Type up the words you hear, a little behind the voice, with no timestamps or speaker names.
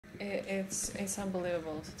It's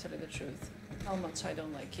unbelievable, to tell you the truth. How much I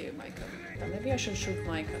don't like you, Micah. But maybe I should shoot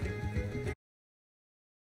Micah.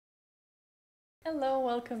 Hello,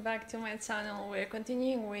 welcome back to my channel. We're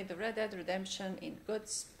continuing with Red Dead Redemption in good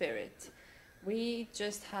spirit. We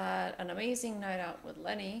just had an amazing night out with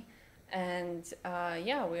Lenny, and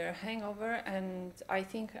yeah, we're hangover, and I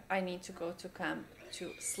think I need to go to camp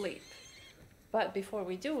to sleep. But before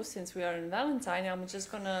we do, since we are in Valentine, I'm just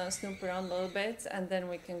gonna snoop around a little bit and then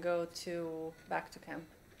we can go back to camp.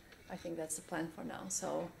 I think that's the plan for now.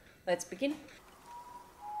 So let's begin.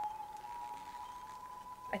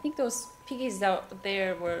 I think those piggies out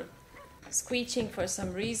there were screeching for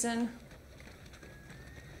some reason.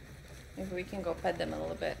 Maybe we can go pet them a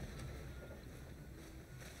little bit.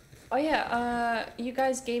 Oh yeah, you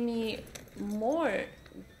guys gave me more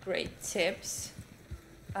great tips.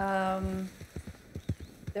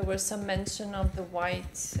 There was some mention of the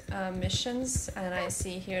white missions, and I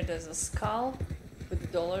see here there's a skull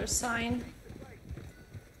with a $sign.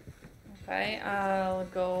 Okay, I'll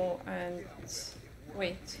go and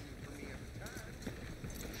wait.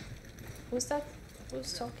 Who's that?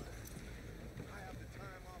 Who's talking?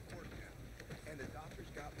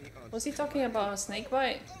 Was he talking about a snake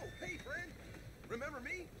bite? Oh, hey friend! Remember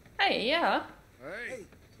me? Hey, yeah. Hey,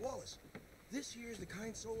 Wallace. This here's the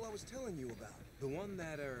kind soul I was telling you about. The one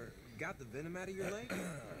that got the venom out of your leg?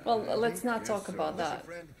 Well, let's not talk about Listen, that.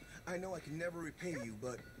 friend, I know I can never repay you,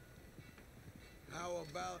 but how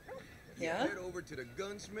about you Yeah? head over to the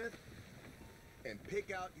gunsmith and pick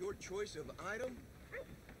out your choice of item?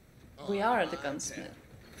 We are at the gunsmith.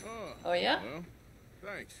 Oh yeah? Well,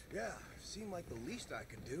 thanks. Yeah, seemed like the least I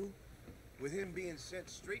could do. With him being sent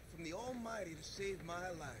straight from the Almighty to save my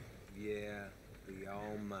life. Yeah, the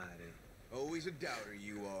Almighty. Always a doubter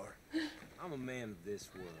you are. I'm a man of this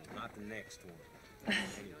world, not the next one.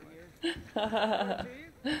 Anyway.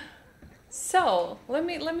 So let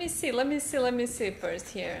me see first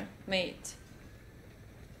here, mate.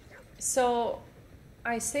 So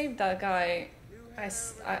I saved that guy.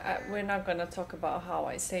 We're not gonna talk about how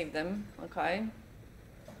I saved him, okay?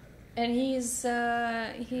 And he's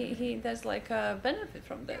there's like a benefit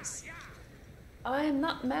from this. I am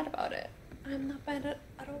not mad about it. I'm not mad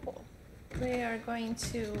at all. We are going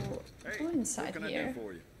to go inside what can here. I do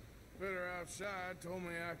for you? Fitter outside told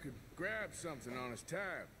me I could grab something on his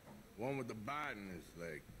tab. One with the bite in his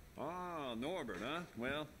leg. Ah, Norbert, huh?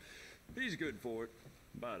 Well, he's good for it.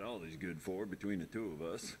 About all he's good for between the two of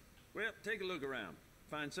us. Well, take a look around.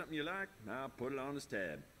 Find something you like, I'll put it on his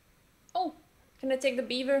tab. Oh, can I take the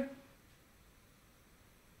beaver?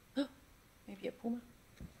 Maybe a puma?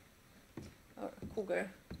 Or a cougar,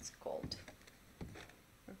 it's called.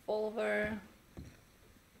 Revolver,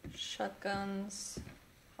 shotguns,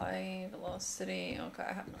 high velocity. Okay,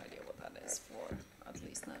 I have no idea what that is for. At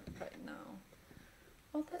least not right now.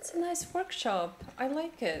 Oh, that's a nice workshop. I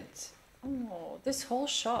like it. Oh, this whole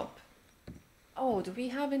shop. Oh, do we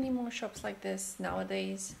have any more shops like this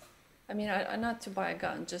nowadays? I mean, not to buy a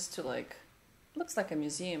gun, just to like... Looks like a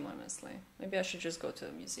museum, honestly. Maybe I should just go to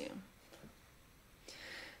a museum.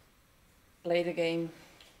 Play the game.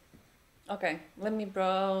 Okay, let me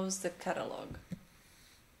browse the catalog.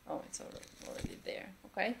 Oh, it's already there.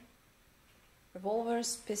 Okay.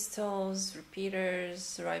 Revolvers, pistols,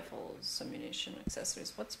 repeaters, rifles, ammunition,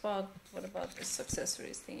 accessories. What about this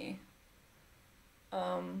accessories thingy?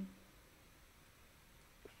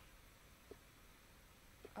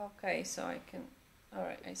 Okay, so I can...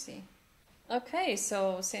 Alright, I see. Okay,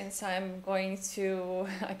 so since I'm going to...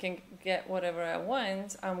 I can get whatever I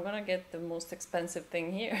want, I'm gonna get the most expensive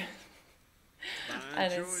thing here. Fine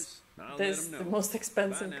And choice. it's this the most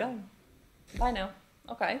expensive gun. Bye now.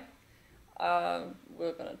 Okay.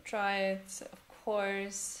 We're gonna try it, of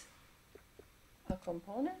course.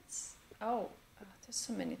 Components? Oh, there's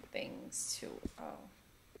so many things too. Oh.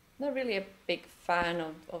 Not really a big fan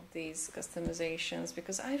of these customizations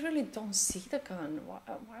because I really don't see the gun.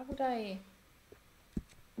 Why would I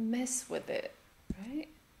mess with it, right?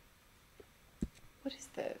 What is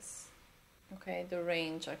this? Okay, the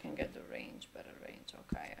range, I can get the range, better range.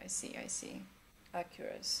 Okay, I see.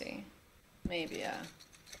 Accuracy. Maybe, yeah.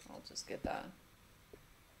 I'll just get that.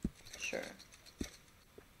 Sure.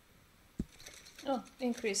 Oh,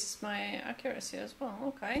 increases my accuracy as well.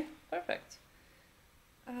 Okay, perfect.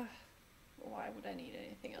 Why would I need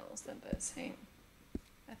anything else than this? Hey,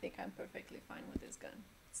 I think I'm perfectly fine with this gun.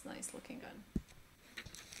 It's a nice looking gun.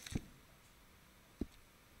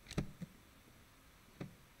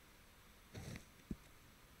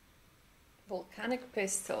 Volcanic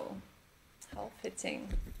pistol. How fitting.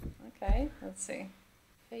 Okay, let's see.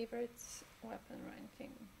 Favorite weapon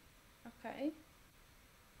ranking. Okay.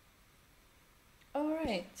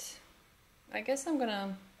 Alright. I guess I'm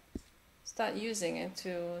gonna start using it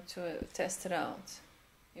to test it out.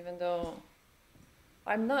 Even though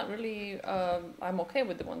I'm not really, I'm okay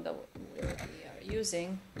with the one that we are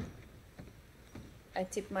using. I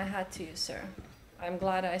tip my hat to you, sir. I'm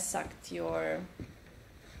glad I sucked your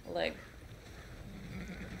leg.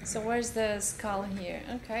 So where's the skull here?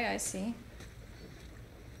 Okay, I see.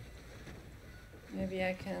 Maybe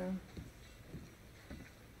I can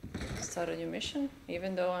start a new mission,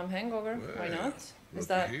 even though I'm hangover. Why Well, not? Is looky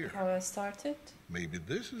that here. how I started? Maybe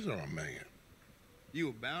this is our man. You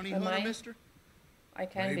a bounty Am hunter, I? mister? I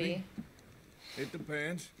can Maybe. be. It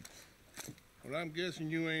depends. Well, I'm guessing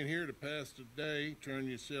you ain't here to pass the day, turn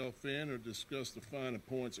yourself in, or discuss the finer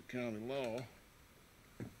points of county law.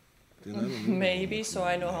 Then I don't know Maybe, so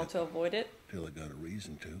I know how to avoid it. till I got a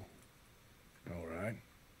reason to. All right.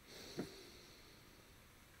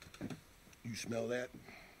 You smell that?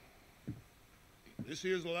 This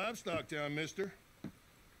here's a livestock town, mister.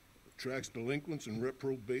 Attracts delinquents and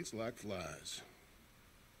reprobates like flies.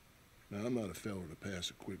 Now, I'm not a fellow to pass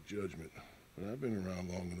a quick judgment, but I've been around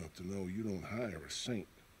long enough to know you don't hire a saint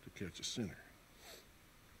to catch a sinner.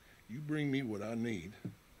 You bring me what I need,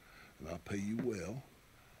 and I'll pay you well,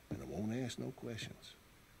 and I won't ask no questions.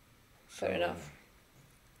 Fair enough.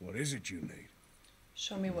 What is it you need?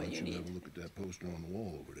 Show me Why what don't you you have need. a look at that poster on the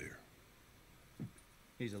wall over there?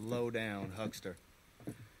 He's a low-down huckster.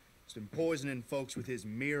 He's been poisoning folks with his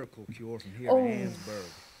miracle cure from here Oh. to Hansburg.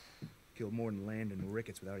 Killed more than Landon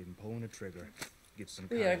Ricketts without even pulling a trigger. Gets some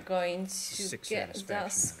We kind are of going to sick get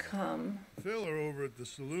satisfaction this out of it. come. Filler over at the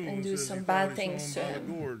saloon And do says some he bad thought he things saw to him by him.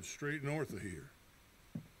 the gorge straight north of here.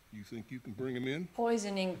 You think you can bring him in?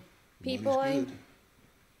 Poisoning The money's people, eh? good.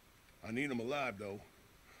 I need him alive, though.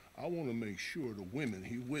 I want to make sure the women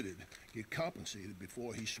he witted get compensated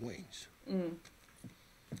before he swings. I'm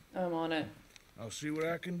on it. I'll see what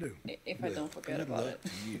I can do. If I don't forget Good about luck it.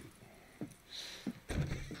 to you.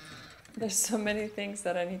 There's so many things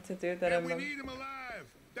that I need to do that And I'm we not... need him alive.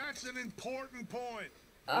 That's an important point.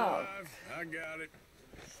 Oh, I got it.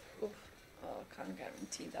 oof. Oh, can't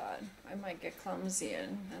guarantee that. I might get clumsy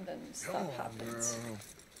and then stuff Come on, happens. girl.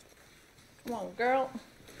 Come on, girl.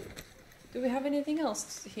 Do we have anything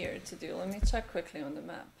else here to do? Let me check quickly on the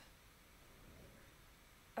map.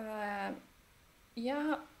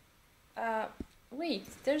 Yeah. Wait.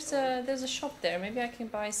 There's a shop there. Maybe I can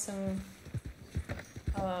buy some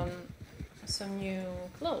new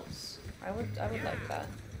clothes. I would like that.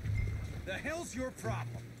 The hell's your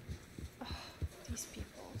problem? These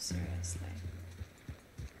people, seriously.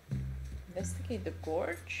 Investigate the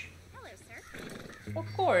gorge? Hello, sir. What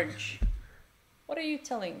gorge? What are you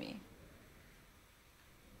telling me?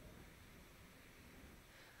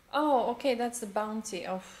 Oh, okay, that's the bounty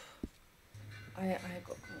of... I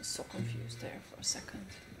got so confused there for a second.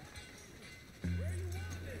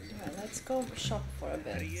 Alright, let's go shop for a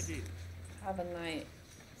bit. Have a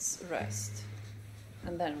night's rest.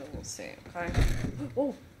 And then we will see, okay?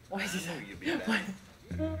 Oh, why did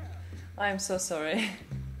I... I'm so sorry.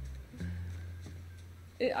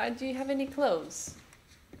 Do you have any clothes?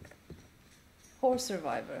 Horse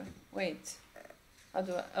survivor. Wait. How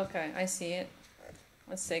do I... Okay, I see it.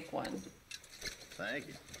 Let's take one. Thank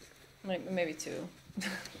you. Maybe two.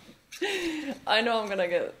 I know I'm gonna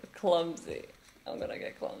get clumsy. I'm gonna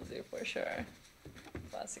get clumsy for sure.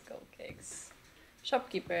 Classical cakes.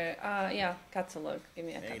 Shopkeeper. Yeah, catalog. Give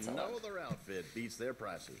me a Ain't catalog. no other outfit beats their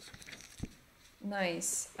prices.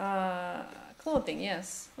 Nice. Clothing.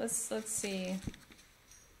 Yes. Let's see.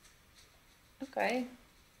 Okay.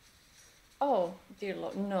 Oh dear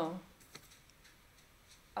Lord, no.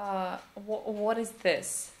 What is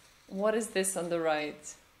this? What is this on the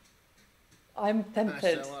right? I'm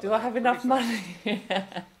tempted. sell out Do of I have that enough pretty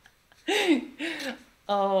money?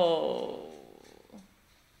 Oh,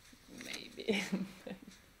 maybe.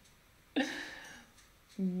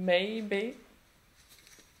 Maybe.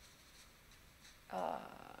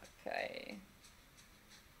 Okay.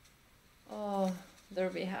 Oh,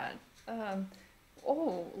 Derby hat.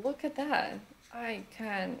 Oh, look at that. I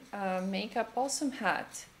can make a possum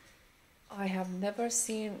hat. I have never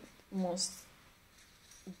seen most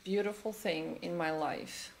beautiful thing in my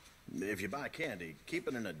life. If you buy candy, keep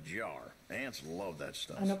it in a jar. Ants love that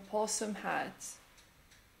stuff. An opossum hat.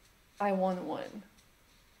 I want one.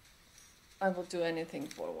 I will do anything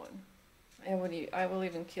for one. I will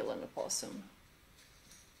even kill an opossum.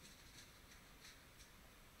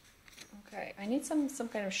 Okay, I need some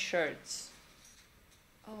kind of shirts.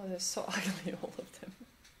 Oh, they're so ugly, all of them.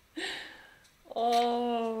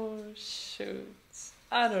 Oh, shoot.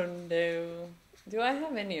 I don't know. Do I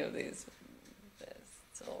have any of these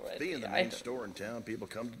vests already? Being the I main store in town, people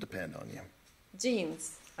come to depend on you.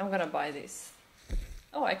 jeans. I'm gonna buy this.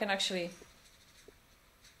 Oh, I can actually.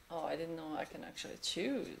 Oh, I didn't know I can actually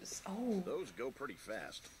choose. Oh, Those go pretty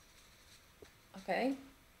fast. okay.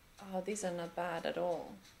 Oh, these are not bad at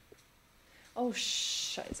all. Oh,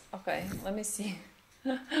 shit. Okay, let me see.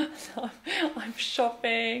 I'm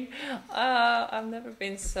shopping. I've never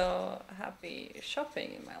been so happy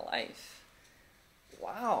shopping in my life.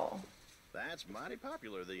 Wow. That's mighty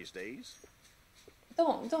popular these days.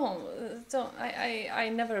 Don't. I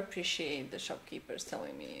never appreciate the shopkeepers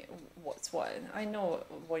telling me what's what. I know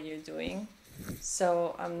what you're doing,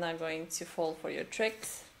 so I'm not going to fall for your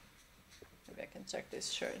tricks. Maybe I can check this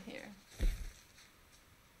shirt here.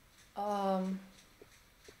 I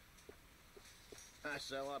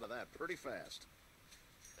sell out of that pretty fast.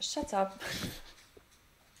 Shut up.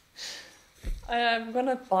 I'm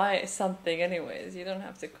gonna buy something anyways. You don't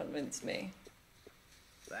have to convince me.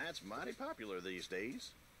 That's mighty popular these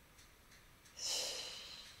days.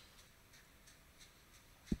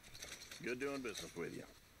 Good doing business with you.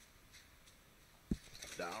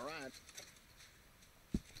 All right.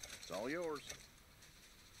 It's all yours.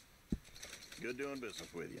 Good doing business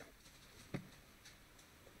with you.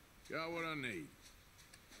 Got what I need.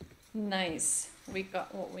 Nice. We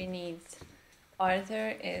got what we need.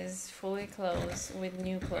 Arthur is fully clothed with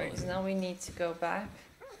new clothes. Now we need to go back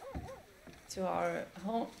to our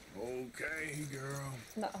home, Okay, girl.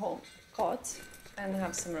 not home, cot, and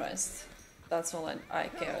have some rest. That's all I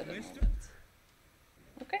care at the moment.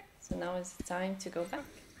 Okay, so now it's time to go back.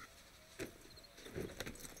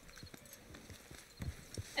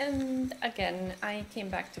 And again, I came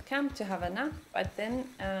back to camp to have a nap, but then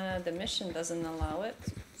the mission doesn't allow it.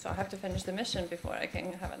 So I have to finish the mission before I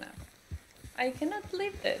can have a nap. I cannot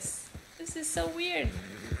believe this. This is so weird.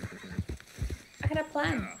 I had a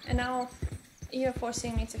plan, and now you're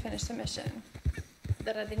forcing me to finish the mission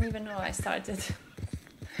that I didn't even know I started.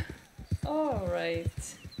 All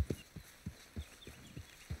right.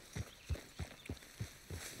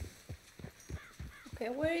 Okay,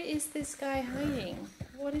 where is this guy hiding?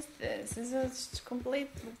 What is this? This is a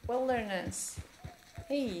complete wilderness.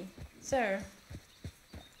 Hey, sir.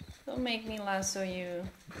 Don't make me lasso you.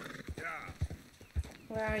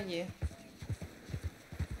 Where are you?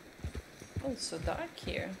 Oh, it's so dark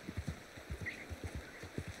here.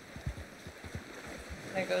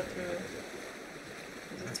 Can I go through?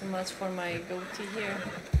 Is it too much for my goatee here?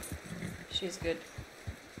 She's good.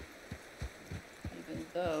 Even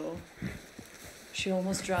though she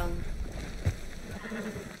almost drowned.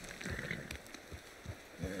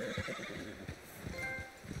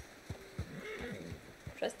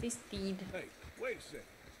 Trusty steed. Hey, wait a second.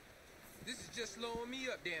 This is just slowing me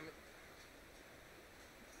up, damn it.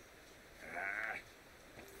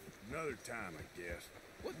 Another time, I guess.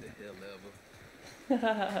 What the hell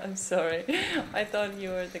ever? I'm sorry. I thought you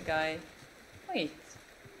were the guy. Wait.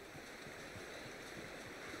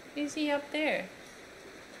 Is he up there?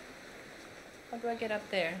 How do I get up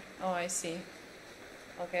there? Oh, I see.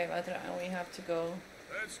 Okay, but we have to go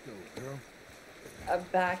Let's go, girl.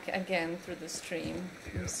 back again through the stream.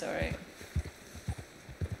 I'm sorry.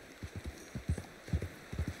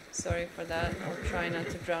 Sorry for that. I'll try not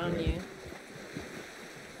to drown you.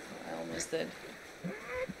 I almost did.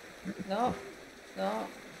 No. No.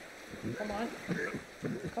 Come on.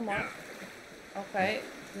 Come on. Okay.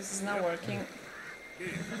 This is not working.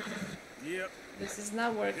 Yep. This is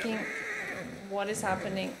not working. What is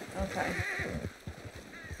happening? Okay.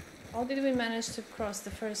 How did we manage to cross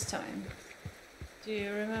the first time? Do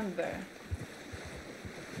you remember?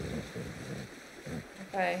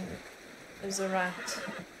 Okay. There's a rat.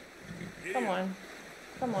 Come on.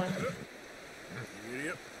 Come on.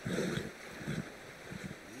 Yep.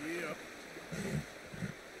 Yep.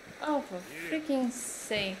 Oh, for freaking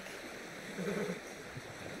sake.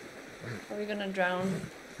 Are we gonna drown?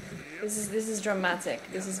 This is dramatic.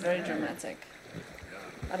 This is very dramatic.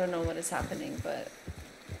 I don't know what is happening, but...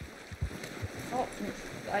 Oh,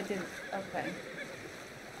 I did... Okay.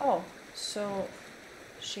 Oh, so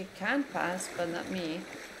she can pass, but not me.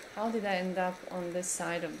 How did I end up on this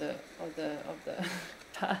side of the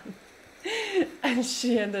path? And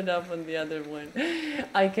she ended up on the other one.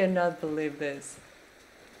 I cannot believe this.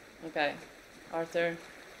 Okay, Arthur.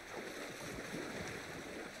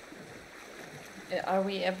 Are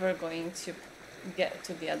we ever going to get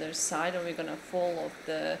to the other side, or are we gonna fall off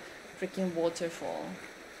the freaking waterfall?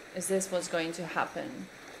 Is this what's going to happen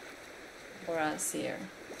for us here?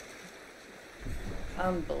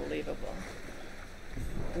 Unbelievable.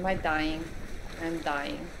 Am I dying? I'm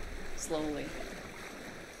dying. Slowly.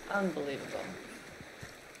 Unbelievable.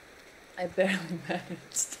 I barely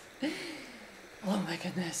managed. Oh my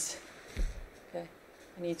goodness. Okay,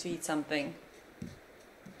 I need to eat something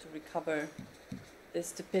to recover this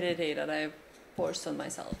stupidity that I've forced on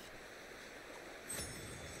myself.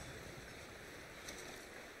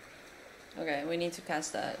 Okay, we need to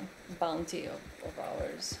catch that bounty of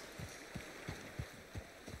ours.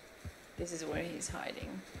 This is where he's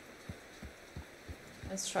hiding.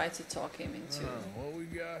 Let's try to talk him into What we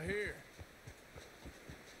got here?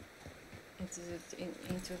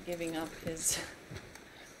 into giving up his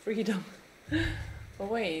freedom. But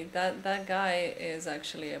wait, that guy is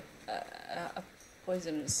actually a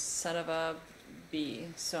poisonous son of a bee,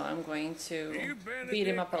 so I'm going to beat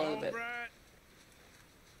him up a little bit. Albright?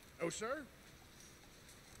 Oh, sir?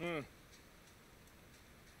 Kind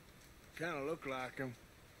of look like him.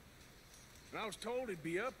 And I was told he'd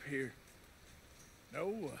be up here.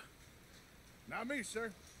 No, not me,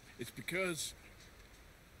 sir. It's because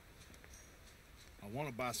I want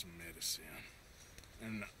to buy some medicine,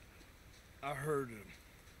 and I heard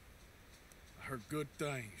good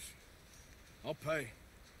things. I'll pay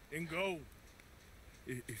in gold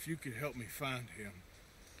if you could help me find him.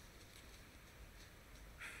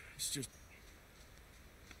 It's just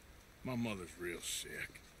my mother's real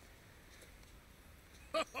sick.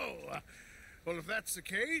 Oh, well, if that's the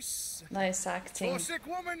case, Nice acting. for a sick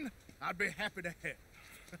woman, I'd be happy to help.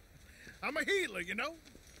 I'm a healer, you know,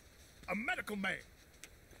 a medical man.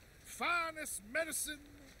 Finest medicine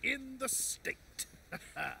in the state.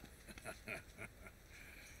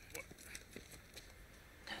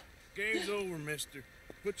 Game's over, mister.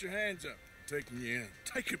 Put your hands up. I'm taking you in.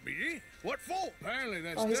 Taking me in? What for? Apparently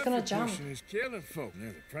that Oh, he's stuff gonna you're jump. pushing is killing folk.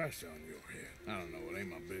 There's a price on your head. I don't know. It ain't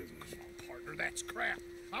my business. Partner, that's crap.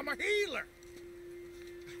 I'm a healer.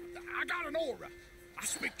 I got an aura. I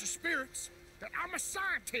speak to spirits. I'm a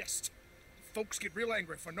scientist. Folks get real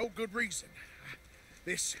angry for no good reason.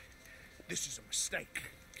 This is a mistake.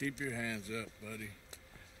 Keep your hands up, buddy.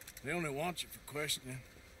 They only want you for questioning.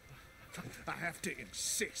 I have to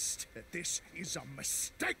insist that this is a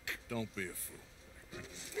mistake. Don't be a fool.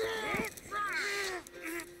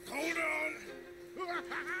 Hold on.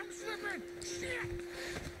 I'm slipping. Shit.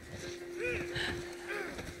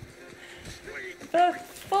 The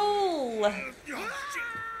fool!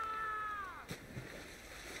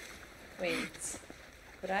 Wait,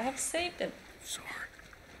 could I have saved him? Sorry.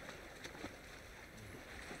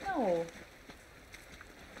 No.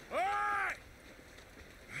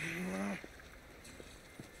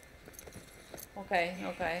 Okay,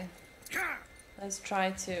 okay. Let's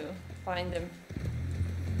try to find him.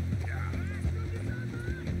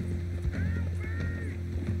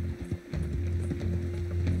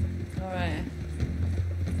 Alright.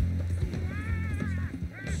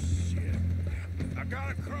 Shit. I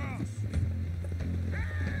gotta cross.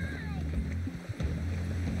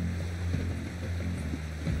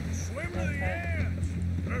 Swim to the edge.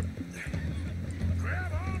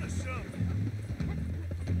 Grab onto something.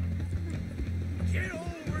 Get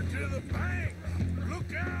over to the bank.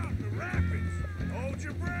 Look out, the rapids. Hold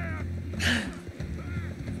your breath.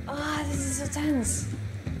 Ah, this is so tense.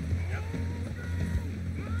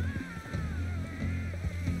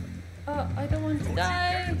 Oh, I don't want to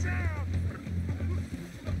die.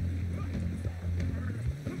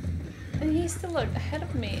 And he's still like ahead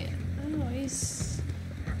of me. Oh, he's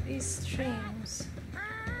these streams.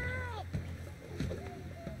 Help!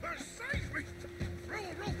 Save me! Throw a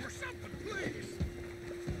rope or something, please.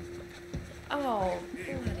 Oh,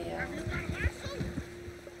 bloody hell. Have you got a lasso?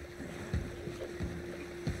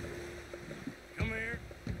 Come here.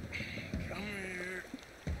 Come here.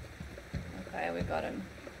 Okay, we got him.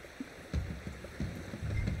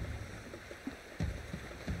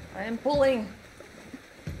 I am pulling.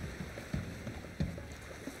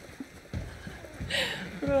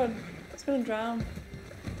 Run. It's gonna drown.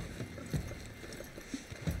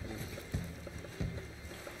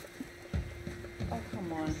 Oh,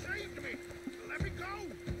 come on. Saved me. Let me go.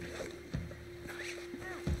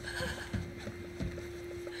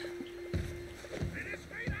 It is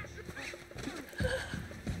me.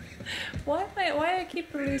 I Why I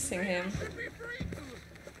keep releasing him? should be free.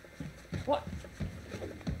 What?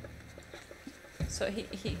 So he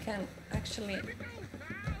can actually. Let me go. Now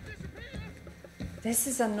I'll disappear. This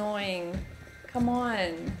is annoying. Come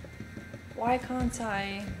on. Why can't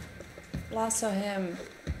I lasso him?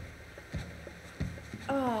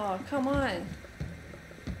 Oh, come on.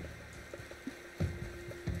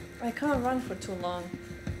 I can't run for too long.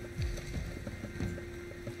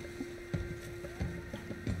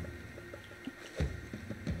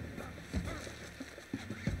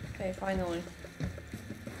 Okay, finally.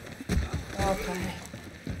 Okay.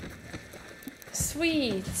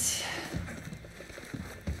 Sweet.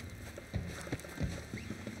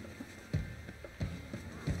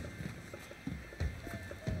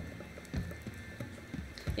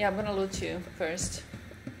 Yeah, I'm gonna loot you first.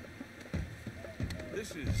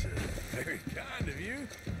 This is very kind of you.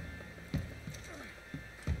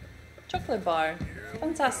 Chocolate bar.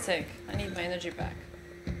 Fantastic. I need my energy back.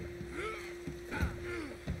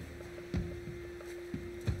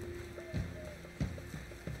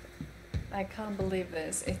 I can't believe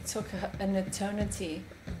this. It took an eternity.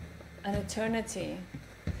 An eternity.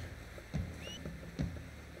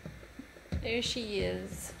 There she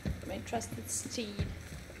is. My trusted steed.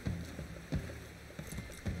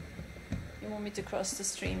 You want me to cross the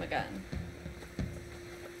stream again?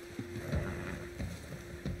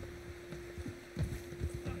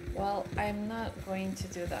 Well, I'm not going to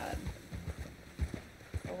do that.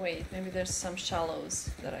 Oh wait, maybe there's some shallows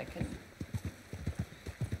that I can...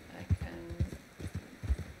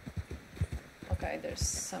 Okay, there's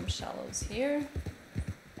some shallows here.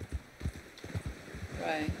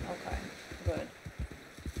 Right, okay, good.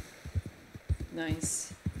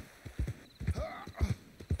 Nice.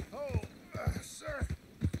 Sir,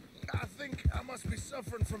 I think I must be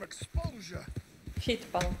suffering from exposure.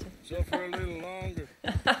 Heat bounty. Suffer a little longer.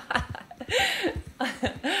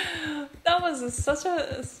 That was such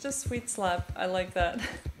a sweet slap. I like that.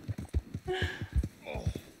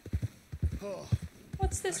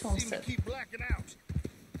 What's this one said? Keep blacking out.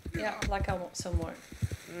 Yeah, black out some more.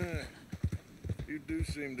 Yeah, you do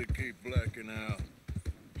seem to keep blacking out.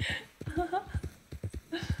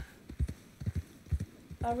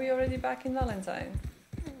 Are we already back in Valentine?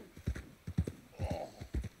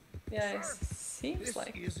 Yeah, it seems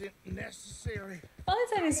like. This isn't necessary.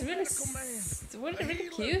 Valentine is really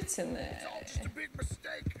cute in there Just a big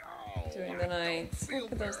mistake. during the night.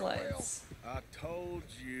 Look at those lights. I told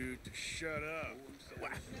you to shut up.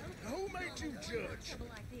 Who made you judge?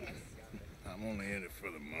 I'm only in it for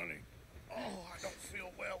the money. Oh, I don't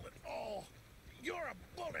feel well at all. You're a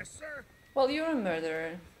bully, sir. Well, you're a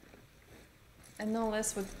murderer. And no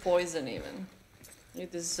less with poison even. You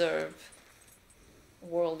deserve a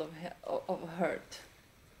world of hurt.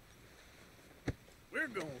 We're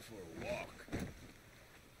going for a walk.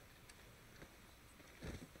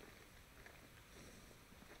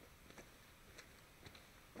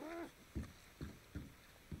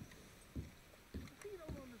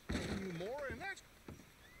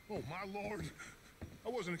 Oh, my lord. I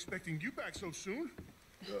wasn't expecting you back so soon.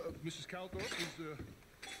 Mrs. Calthorpe is,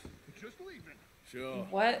 just leaving. Sure.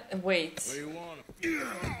 What? Wait. What do you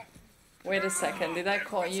want? Wait a second. Did I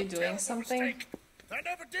call you doing something? I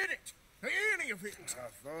never did it. Any of it. I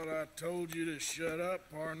thought I told you to shut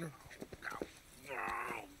up, partner.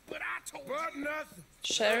 But I told But nothing.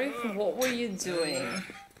 Sheriff, what were you doing?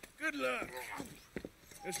 Good luck.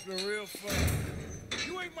 It's been real fun.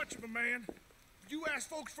 you ain't much of a man. You ask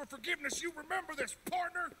folks for forgiveness, you remember this,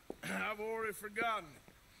 partner? I've already forgotten.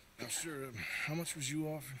 Now, sure, how much was you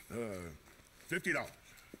offering? $50.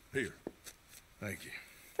 Here. Thank you.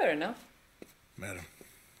 Fair enough. Madam.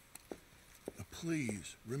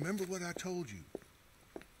 Please, remember what I told you.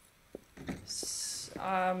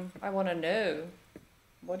 I want to know.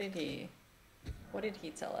 What did he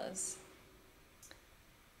tell us?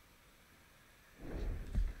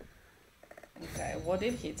 Okay, what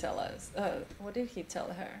did he tell us? What did he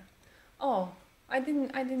tell her? Oh, I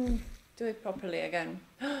didn't do it properly again.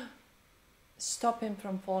 Stop him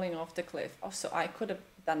from falling off the cliff. Oh, so I could have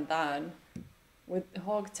done that. With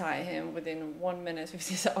hog tie him within 1 minute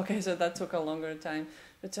 50 seconds. Okay, so that took a longer time.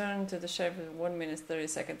 Return to the sheriff in 1 minute 30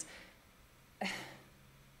 seconds.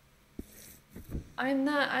 I'm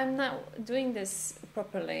not doing this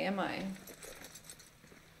properly, am I?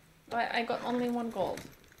 I got only 1 gold.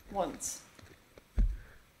 Once.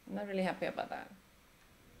 I'm not really happy about that.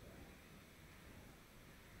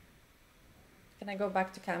 Can I go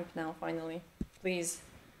back to camp now, finally? Please,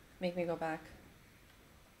 make me go back.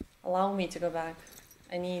 Allow me to go back.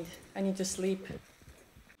 I need to sleep.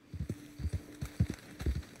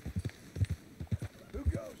 Who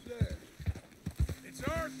goes there? It's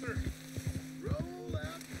Arthur. Roll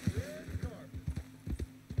out the red carpet.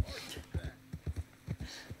 Arthur's back.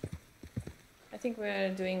 I think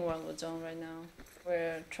we're doing well with John right now.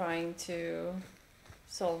 We're trying to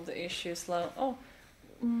solve the issue slow. Oh,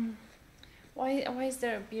 why is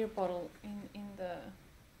there a beer bottle in the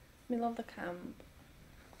middle of the camp?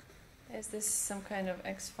 Is this some kind of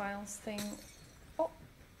X-Files thing? Oh,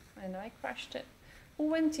 and I crashed it. Who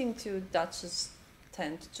went into Dutch's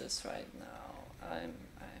tent just right now? I'm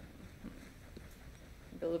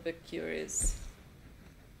a little bit curious.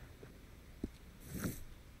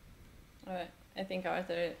 Alright, I think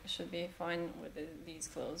Arthur should be fine with these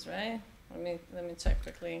clothes, right? Let me check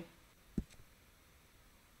quickly.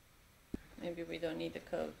 Maybe we don't need the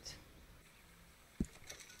coat.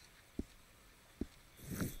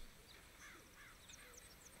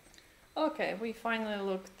 Okay, we finally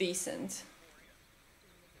look decent,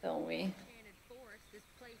 don't we?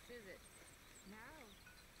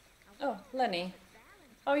 Oh, Lenny.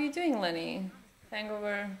 How are you doing, Lenny?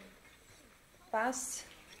 Hangover fast?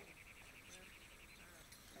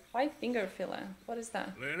 5-finger filler. What is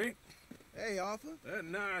that? Lenny, Hey, Arthur. that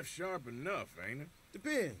knife's sharp enough, ain't it?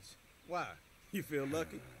 Depends. Why? You feel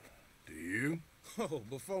lucky? Do you? Oh,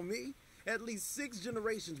 before me, at least 6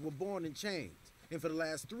 generations were born in chains. And for the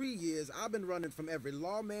last 3 years, I've been running from every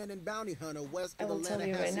lawman and bounty hunter west I of the will tell you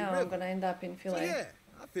right Tallahassee now, River. I'm gonna end up in So Philae. yeah,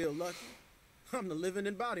 I feel lucky. I'm the living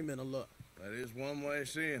embodiment of luck. That is one way of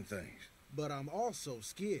seeing things. But I'm also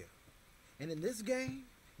skilled. And in this game,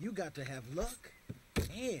 you got to have luck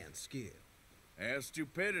and skill. And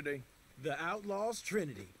stupidity. The Outlaw's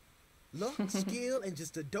Trinity. Luck, skill, and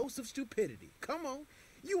just a dose of stupidity. Come on.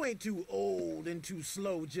 You ain't too old and too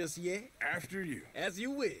slow just yet. After you. As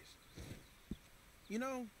you wish. You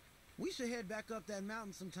know, we should head back up that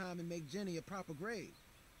mountain sometime and make Jenny a proper grave.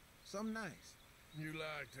 Something nice. You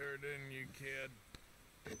liked her, didn't you, kid?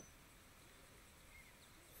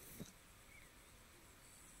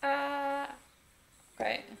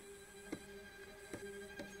 Okay.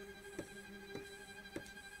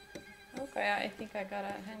 Okay, I think I got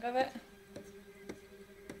a hang of it.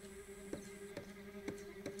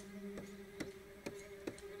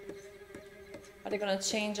 Are they gonna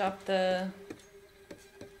change up the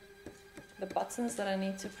buttons that I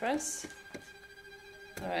need to press?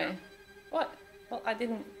 Alright. What? Well, I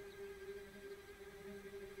didn't...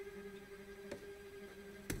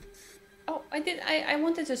 Oh, I did. I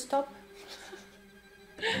wanted to stop.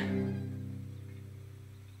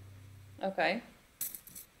 Okay.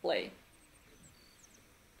 Play.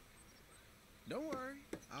 Don't worry.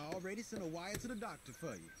 I already sent a wire to the doctor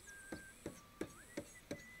for you.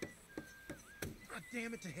 God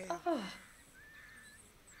damn it to hell. Oh.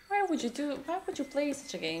 Why would you play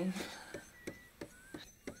such a game?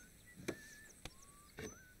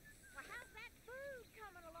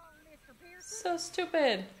 So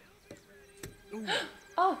stupid.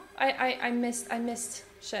 Oh, I missed.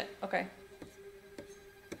 Shit, okay.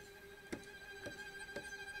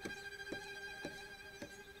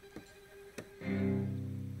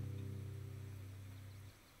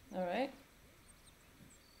 Alright.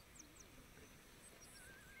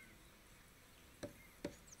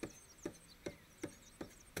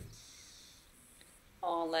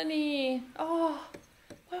 Oh, Lenny. Oh,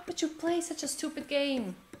 why would you play such a stupid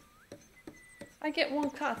game? I get one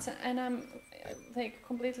cut and I'm like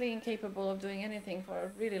completely incapable of doing anything for a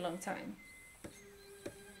really long time.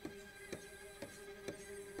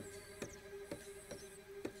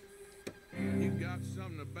 You got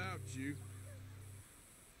something about you.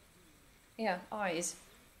 Yeah, eyes.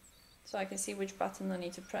 So I can see which button I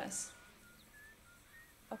need to press.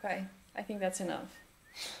 Okay, I think that's enough.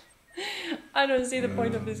 I don't see the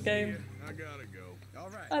point of this game. Yeah, I gotta go. All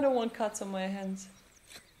right. I don't want cuts on my hands.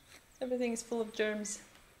 Everything is full of germs.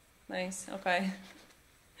 Nice, okay.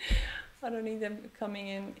 I don't need them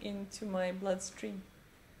coming into my bloodstream.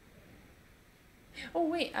 Oh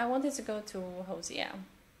wait, I wanted to go to Hosea.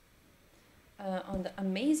 On the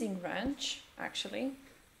amazing ranch, actually,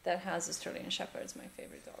 that has Australian Shepherds, my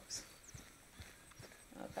favorite dogs.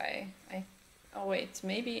 Okay, oh wait,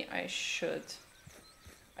 maybe I should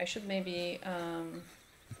maybe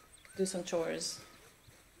do some chores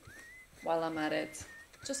while I'm at it,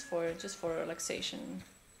 just for relaxation.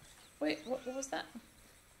 Wait, what was that?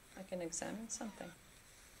 I can examine something.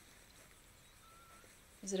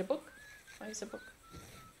 Is it a book? Oh, it's a book.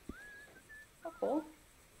 Oh, cool.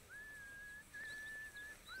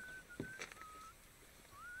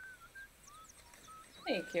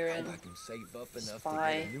 Hey, Kieran. I can save up enough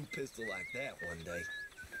Spy. to get a new pistol like that one day.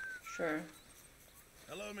 Sure.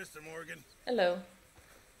 Hello, Mr. Morgan. Hello.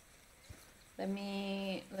 Let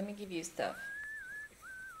me give you stuff.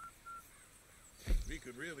 We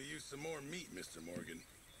could really use some more meat, Mr. Morgan.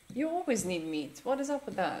 You always need meat. What is up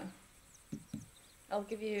with that? I'll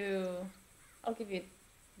give you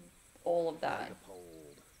all of that.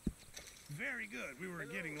 Very good. We were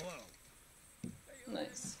getting low.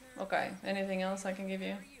 Nice. Okay. Anything else I can give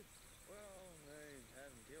you? Well, they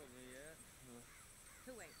haven't killed me yet.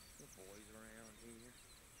 Who ain't? The boys around here.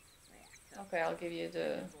 Okay, I'll give you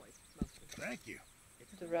the Thank you.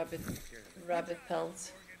 rabbit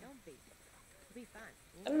pelts. Don't be. It'll be fine.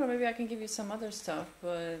 I don't know, maybe I can give you some other stuff,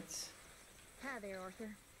 but Hi there,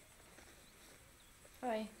 Arthur.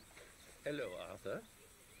 Hi. Hello, Arthur.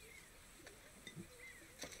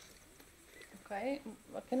 Okay.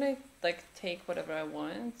 Can I like take whatever I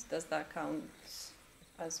want? Does that count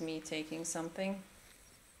as me taking something?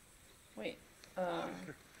 Wait. Whoa,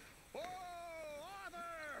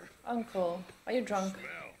 Arthur! Uncle, are you drunk?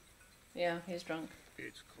 Smell. Yeah, he's drunk.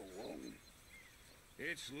 It's cologne.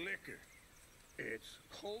 It's liquor. It's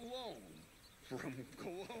cologne from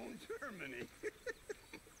Cologne, Germany.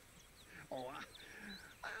 Oh,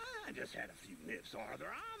 I just had a few nips, Arthur.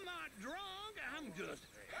 I'm not drunk. I'm just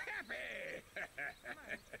happy.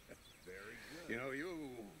 Very good. You know, you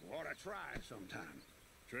ought to try it sometime.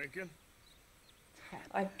 Drinking?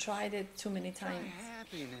 I've tried it too many times.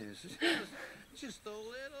 Happiness. Just a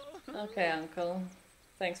little. Okay, Uncle.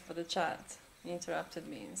 Thanks for the chat. You interrupted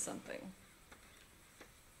me in something.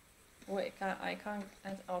 Wait, I can't.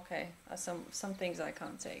 Okay, some things I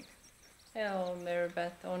can't take. Hello,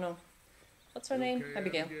 Marybeth. Oh no, what's her name? Okay,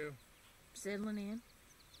 Abigail. Settling in?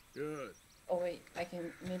 Good. Oh wait, I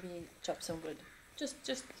can maybe chop some wood. Just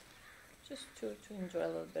to enjoy a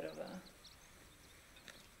little bit of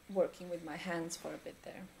working with my hands for a bit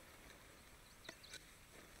there.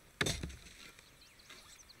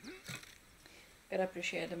 Gotta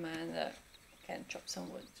appreciate a man that can chop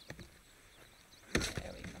some wood.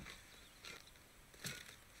 There we go.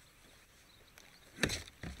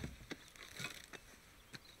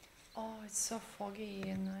 Oh, it's so foggy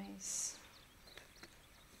and nice.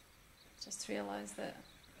 Just realized that.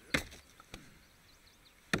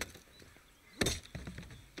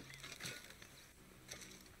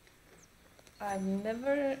 I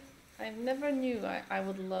never knew I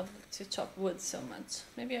would love to chop wood so much.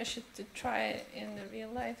 Maybe I should try it in the real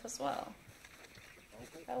life as well.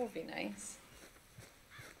 That would be nice.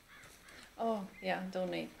 Oh yeah,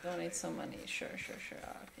 donate some money. Sure, I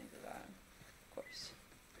can do that. Of course.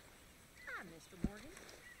 Hi, Mr. Morgan.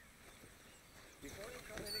 Before you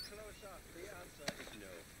come any closer, the answer is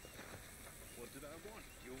no. What did I want?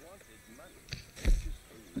 You wanted money. Just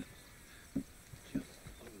a little. Just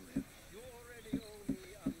a little. You already owe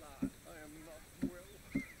me a lot. I am not well.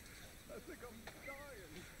 I think I'm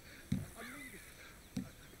dying. I need...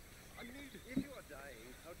 If you are dying,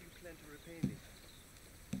 how do you plan to repay me?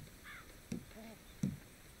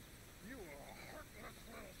 You are a heartless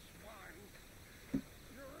little swine. You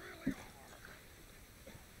really are.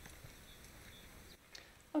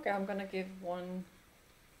 Okay, I'm gonna give one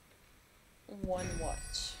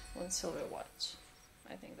silver watch.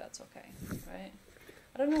 I think that's okay, right?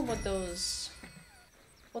 I don't know what those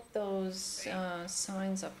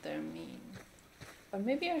signs up there mean, but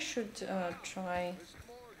maybe I should try. Miss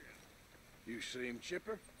Morgan, you seem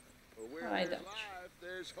chipper. Well, where I there's don't. life,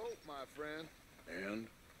 there's hope, my friend. And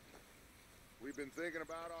we've been thinking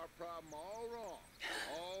about our problem all wrong.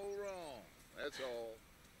 All wrong. That's all.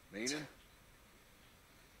 Meaning?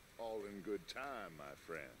 All in good time, my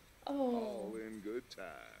friend. Oh, All in good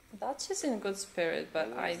time. that's just in good spirit, but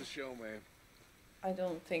Where's the show, man? I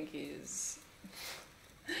don't think he's.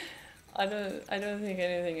 I don't think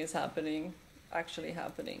anything is actually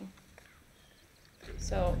happening.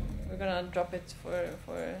 So we're gonna drop it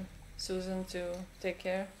for Susan to take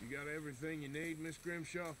care. You got everything you need, Miss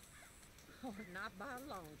Grimshaw? Oh, not by a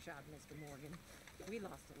long shot, Mr. Morgan. We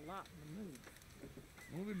lost a lot in the move.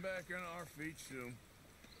 We'll be back on our feet soon.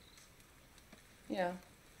 Yeah.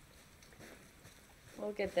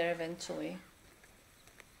 We'll get there eventually.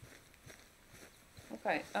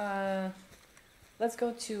 Okay, let's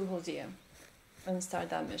go to Hosea and start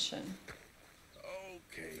that mission.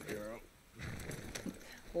 Okay, girl.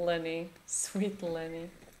 Lenny, sweet Lenny.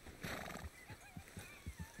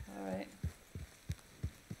 Alright.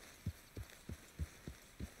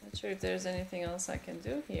 Not sure if there's anything else I can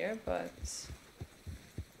do here, but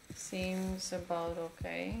seems about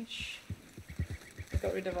okay. We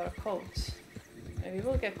got rid of our coat. Maybe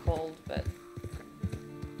we'll get cold, but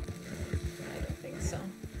I don't think so.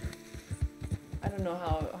 I don't know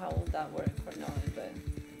how will that work or not, but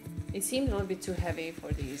it seemed a little bit too heavy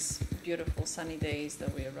for these beautiful sunny days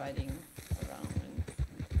that we're riding around in.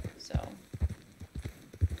 So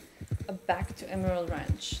back to Emerald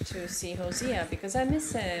Ranch to see Hosea because I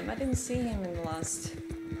miss him. I didn't see him in the last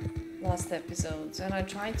episodes, and I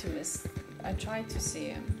tried to see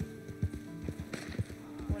him.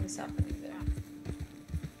 What is happening there?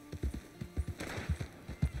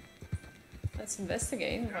 Let's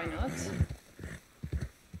investigate, why not?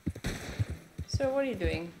 Sir, what are you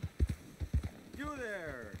doing? You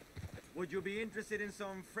there! Would you be interested in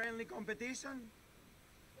some friendly competition?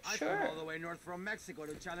 I Sure. flew all the way north from Mexico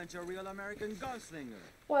to challenge a real American gunslinger.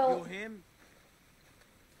 Well- You him?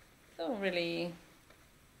 Don't really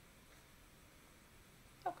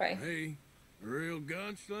Okay. Hey, a real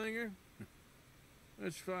gunslinger?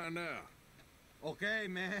 Let's find out. Okay,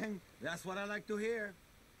 man. That's what I like to hear.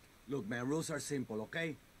 Look, man, rules are simple,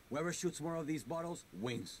 okay? Whoever shoots more of these bottles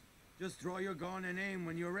wins. Just draw your gun and aim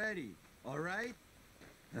when you're ready, all right?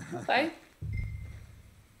 Okay.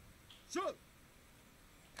 Shoot!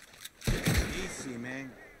 Easy,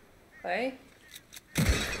 man. Okay.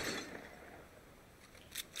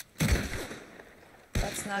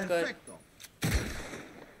 That's not good. Perfecto.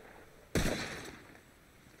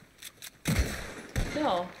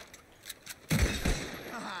 No.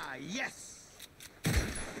 Ah, yes!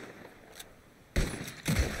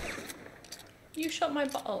 You shot my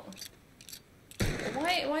bottle.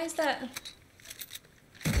 Why is that?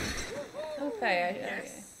 Okay,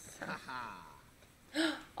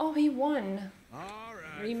 Oh, he won. All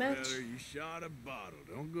right, Rematch? fella, you shot a bottle.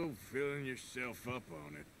 Don't go filling yourself up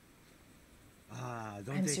on it.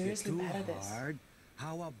 Don't I'm take it seriously too bad at this. hard.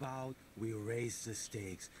 How about we raise the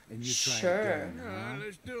stakes and you try Sure. again, All huh? right,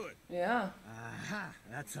 let's do it. Yeah. Aha,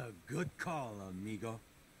 that's a good call, amigo.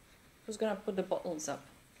 Who's gonna put the bottles up?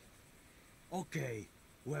 Okay,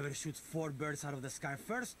 whoever shoots 4 birds out of the sky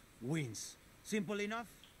first wins. Simple enough?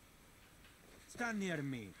 Stand near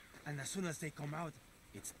me, and as soon as they come out,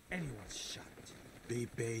 it's anyone's shot. Be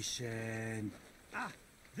patient. Ah,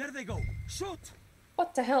 there they go. Shoot!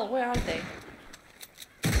 What the hell? Where are they?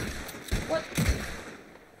 What?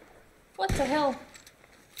 What the hell?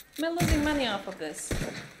 Am I losing money off of this?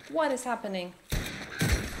 What is happening?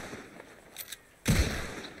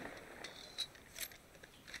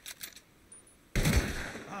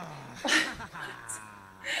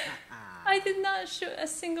 I did not shoot a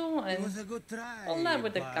single one. It was a good try. Well, not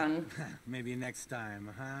with a but gun. Maybe next time,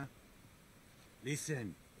 huh?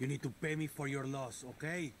 Listen, you need to pay me for your loss,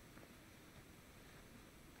 okay?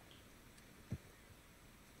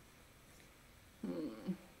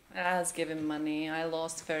 I was given money. I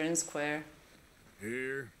lost fair and square.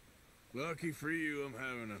 Here. Lucky for you, I'm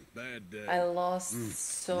having a bad day. I lost Maybe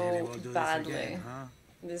so we'll do this badly. again, huh?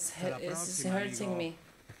 This Hasta la is próxima, hurting amigo. me.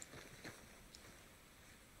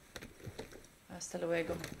 Hasta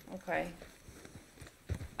luego. Okay.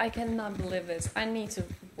 I cannot believe this. I need to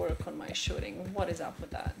work on my shooting. What is up with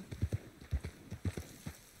that?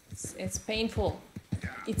 It's painful.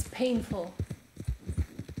 It's painful.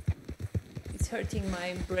 It's hurting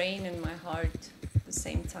my brain and my heart at the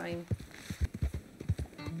same time.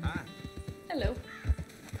 Ah, Hello.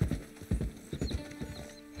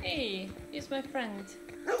 Hey, here's my friend.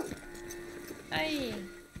 Hi.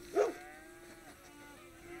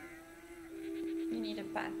 You need a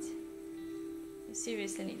pat. You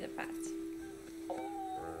seriously need a pat.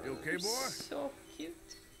 You okay, boy? So cute.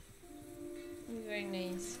 You're very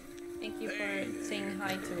nice. Thank you for saying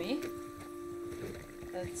hi to me.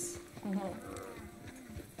 That's...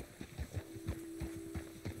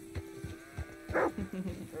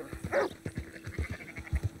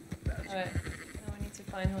 Alright, now we need to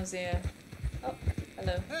find Hosea. Oh,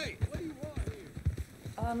 hello. Hey, what do you want here?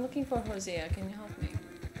 Oh, I'm looking for Hosea. Can you help me?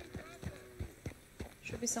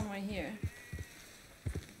 Should be somewhere here.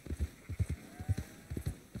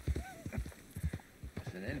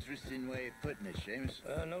 That's an interesting way of putting it,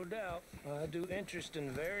 Seamus. No doubt. I do interesting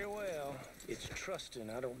very well. It's trusting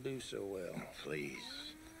I don't do so well. Please.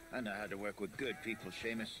 I know how to work with good people,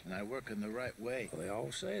 Seamus, and I work in the right way. Well, they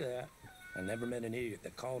all say that. I never met an idiot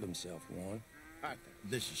that called himself one. Arthur,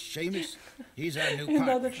 this is Seamus. He's our new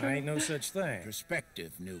Another partner. I ain't no such thing.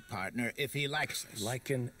 Prospective new partner, if he likes us.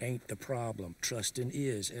 Liking ain't the problem. Trusting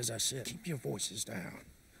is. As I said, keep your voices down.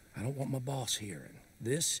 I don't want my boss hearing.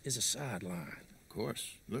 This is a sideline. Of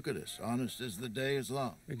course. Look at us. Honest as the day is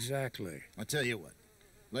long. Exactly. I tell you what.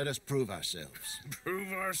 Let us prove ourselves.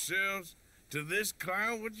 Prove ourselves to this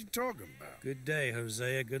clown? What you talking about? Good day,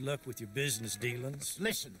 Hosea. Good luck with your business dealings.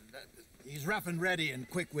 Listen, he's rough and ready and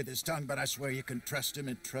quick with his tongue, but I swear you can trust him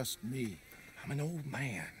and trust me. I'm an old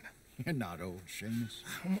man. You're not old, Seamus.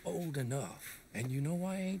 I'm old enough. And you know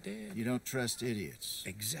I ain't dead. You don't trust idiots.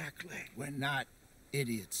 Exactly. We're not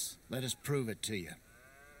idiots. Let us prove it to you.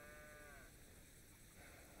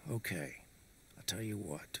 Okay. I'll tell you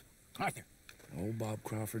what. Arthur. Old Bob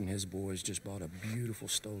Crawford and his boys just bought a beautiful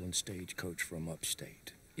stolen stagecoach from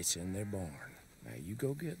upstate. It's in their barn. Now you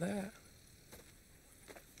go get that,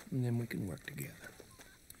 and then we can work together.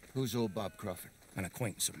 Who's old Bob Crawford? An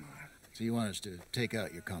acquaintance of mine. So you want us to take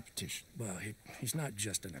out your competition? Well, he's not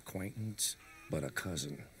just an acquaintance, but a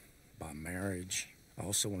cousin. By marriage. I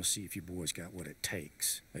also want to see if you boys got what it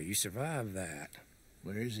takes. Now, you survive that.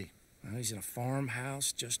 Where is he? Well, he's in a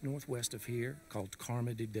farmhouse just northwest of here called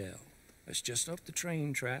Carmody Dell. It's just up the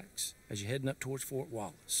train tracks as you're heading up towards Fort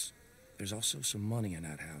Wallace. there's also some money in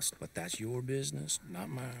that house, but that's your business, not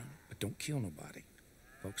mine. But don't kill nobody.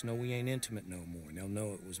 Folks know we ain't intimate no more, and they'll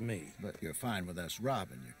know it was me. But you're fine with us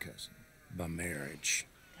robbing your cousin. By marriage.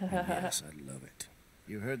 And yes, I'd love it.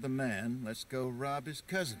 You heard the man. Let's go rob his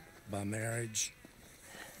cousin. By marriage.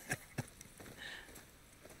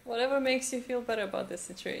 Whatever makes you feel better about this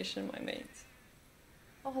situation, my mate.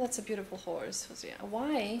 Oh, that's a beautiful horse, Hosea.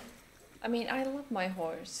 Why? I mean, I love my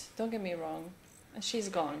horse. Don't get me wrong. And she's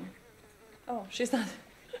gone. Oh, she's not.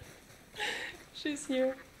 She's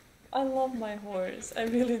here. I love my horse. I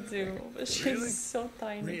really do. But she's Really? so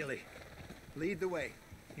tiny. Really? Lead the way.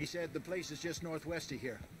 He said the place is just northwest of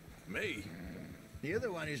here. Me? The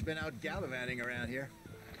other one who's been out gallivanting around here.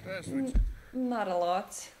 That's what Not a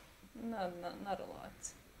lot. Not a lot.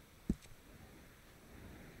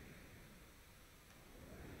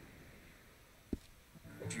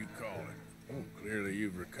 you call it. Oh, clearly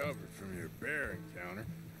you've recovered from your bear encounter.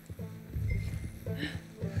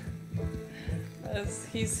 As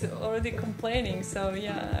he's already complaining, so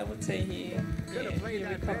yeah, I would say he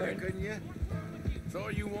recovered. Couldn't you?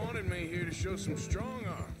 Thought you wanted me here to show some strong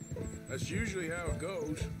arm. That's usually how it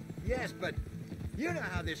goes. Yes, but you know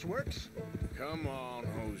how this works. Come on,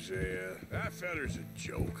 Hosea. That feller's a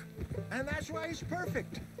joke. And that's why he's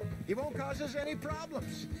perfect. He won't cause us any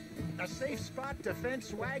problems. A safe spot to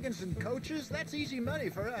fence wagons and coaches, that's easy money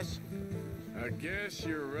for us. I guess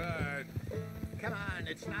you're right. Come on,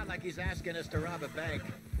 it's not like he's asking us to rob a bank.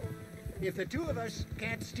 If the two of us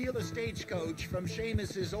can't steal a stagecoach from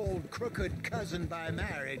Seamus's old crooked cousin by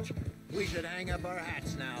marriage, we should hang up our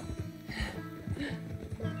hats now.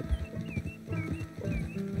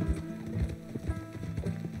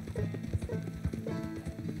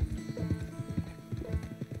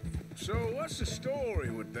 So what's the story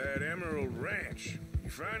with that Emerald Ranch? You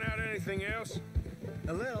find out anything else?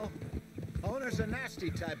 A little. Owner's a nasty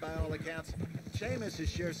type by all accounts. Seamus is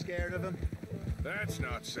sure scared of him. That's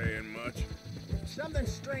not saying much. Something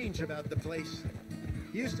strange about the place.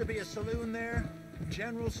 Used to be a saloon there,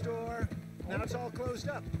 general store. Now it's all closed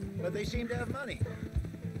up, but they seem to have money.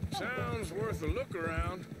 Sounds worth a look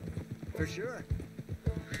around. For sure.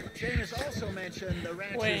 Seamus also mentioned the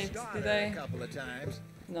rancher's Wait, daughter did I? a couple of times.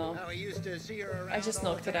 No. How he used to see her around. I just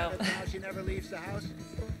all knocked the it time, out. but now she never leaves the house.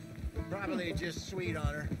 Probably just sweet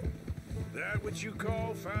on her. That what you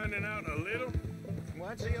call finding out a little?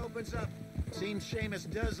 Once he opens up, seems Seamus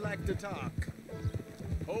does like to talk.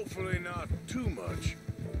 Hopefully not too much.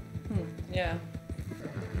 Yeah.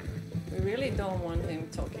 We really don't want him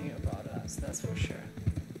talking about us, that's for sure.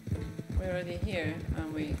 We're already here,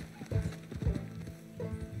 and we...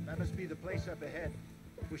 That must be the place up ahead.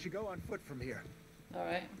 We should go on foot from here.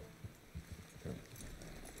 Alright.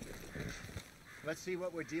 Let's see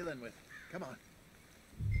what we're dealing with. Come on.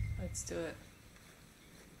 Let's do it.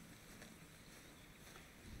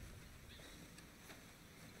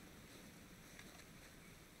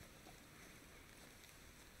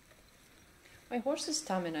 My horse's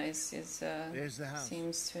stamina is There's the house.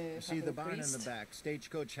 seems to You have see the barn in increased. the back.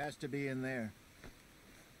 Stagecoach has to be in there.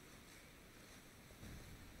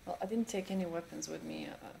 Well, I didn't take any weapons with me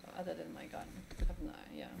other than my gun. Haven't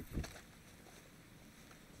I? Yeah.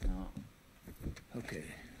 No. Okay,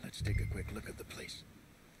 let's take a quick look at the place.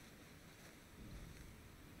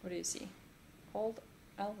 What do you see? Hold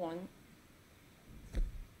L1.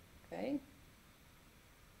 Okay.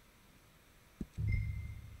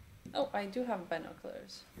 Oh, I do have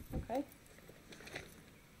binoculars. Okay.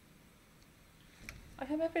 I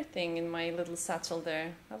have everything in my little satchel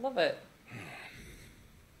there. I love it.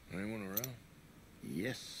 Anyone around?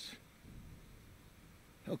 Yes.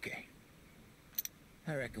 Okay.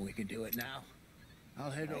 I reckon we can do it now.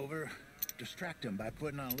 I'll head over, distract him by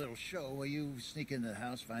putting on a little show while you sneak into the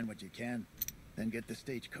house, find what you can, then get the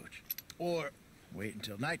stagecoach. Or wait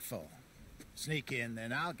until nightfall. Sneak in,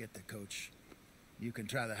 then I'll get the coach. You can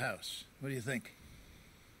try the house. What do you think?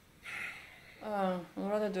 I'd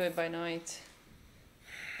rather do it by night.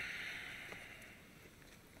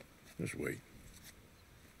 Just wait.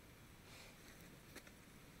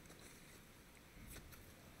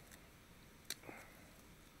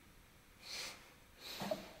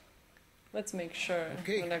 Let's make sure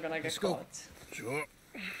Okay, we're not gonna get let's go. caught. Sure.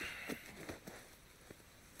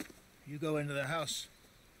 You go into the house.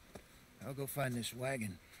 I'll go find this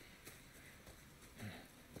wagon.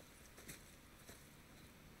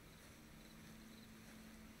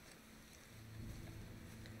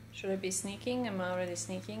 Should I be sneaking? Am I already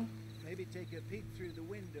sneaking? Maybe take a peek through the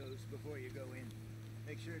windows before you go in.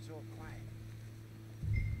 Make sure it's all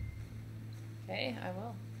quiet. Okay, I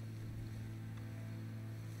will.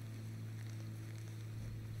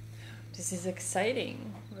 This is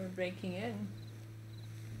exciting. We're breaking in.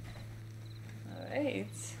 Alright.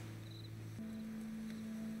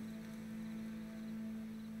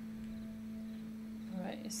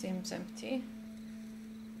 Alright, it seems empty.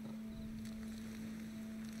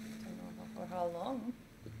 Don't know for how long.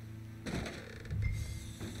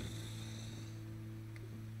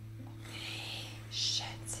 Shit.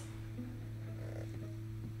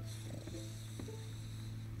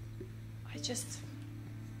 I just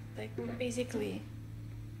like basically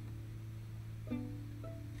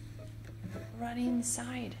run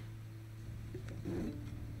inside.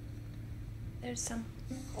 There's some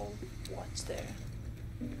cold watch there.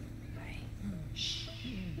 Hi. Shh.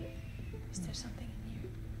 Is there something in here?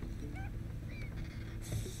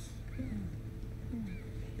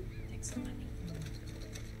 Take some money.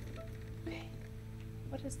 Okay.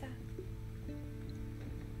 What is that?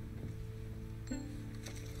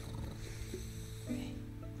 Okay,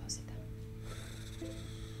 close it down.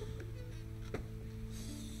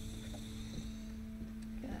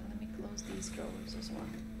 Okay, let me close these drawers as well.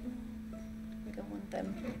 We don't want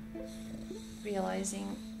them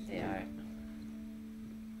realizing they're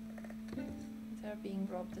being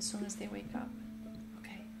robbed as soon as they wake up.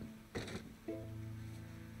 Okay.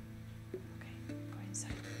 Okay, go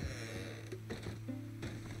inside.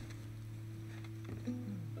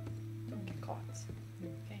 Don't get caught.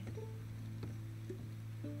 Okay.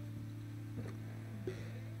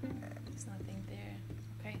 There's nothing there.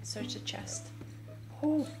 Okay, search the chest.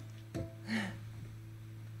 Oh!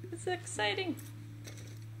 It's exciting!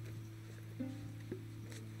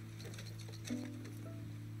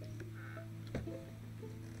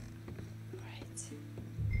 Alright.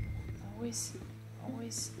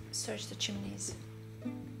 Always search the chimneys.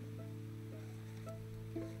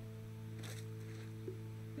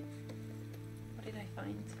 What did I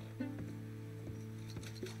find?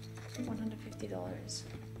 $150.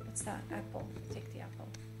 What's that? Apple. Take the apple.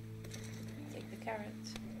 Take the carrot.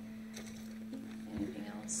 Anything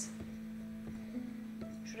else?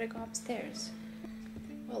 Should I go upstairs?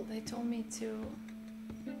 Well, they told me to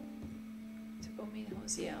go meet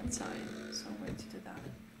Jose outside, so I'm going to do that.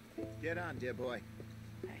 Get on, dear boy.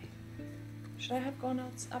 Okay. Should I have gone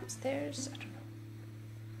upstairs? I don't know.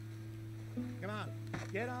 Come on,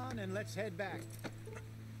 get on and let's head back.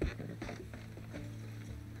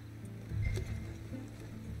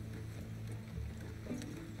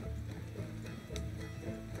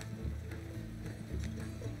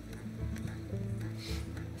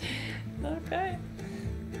 Okay.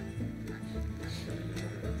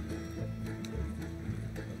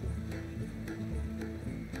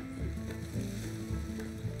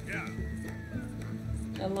 Yeah.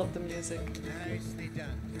 I love the music. Nicely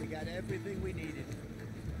done. We got everything we needed.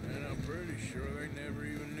 And I'm pretty sure they never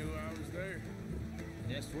even knew I was there.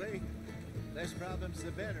 Just wait. Less problems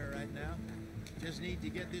the better right now. Just need to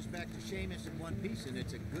get this back to Seamus in one piece and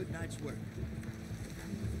it's a good night's work.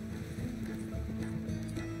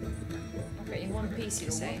 Okay, in one piece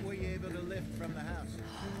you So say. what were you able to lift from the house?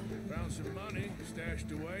 Found some money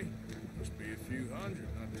stashed away. Must be a few hundred,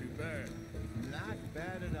 not too bad. Not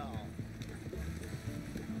bad at all.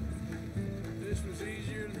 This was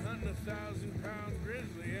easier than hunting a 1,000-pound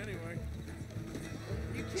grizzly anyway.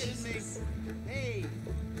 You kidding me? Hey,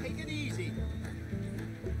 take it easy.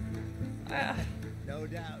 No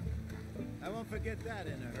doubt. I won't forget that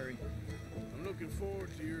in a hurry. I'm looking forward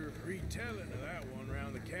to your retelling of that one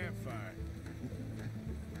around the campfire.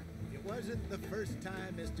 It wasn't the first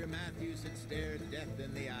time Mr. Matthews had stared death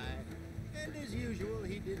in the eye, and as usual,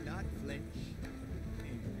 he did not flinch.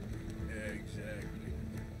 Yeah, exactly.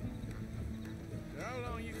 So how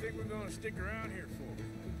long you think we're gonna stick around here for?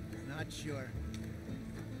 Not sure.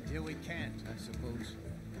 Till we can't, I suppose.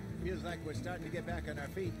 Feels like we're starting to get back on our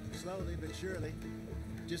feet, slowly but surely.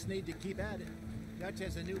 Just need to keep at it. Dutch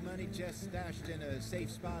has a new money chest stashed in a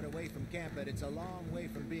safe spot away from camp, but it's a long way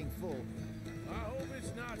from being full. I hope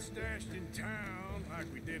it's not stashed in town like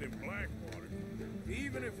we did in Blackwater.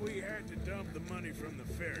 Even if we had to dump the money from the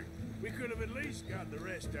ferry, we could have at least got the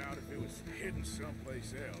rest out if it was hidden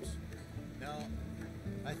someplace else. No,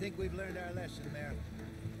 I think we've learned our lesson there.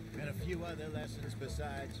 And a few other lessons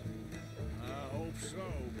besides. I hope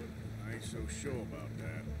so, but I ain't so sure about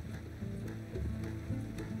that.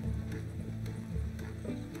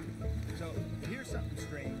 So, here's something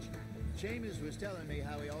strange. Seamus was telling me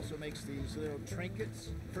how he also makes these little trinkets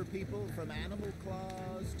for people from animal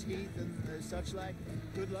claws, teeth, and such like.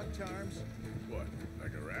 Good luck charms. What,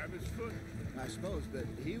 like a rabbit's foot? I suppose, but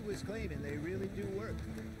he was claiming they really do work.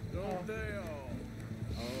 Don't they all?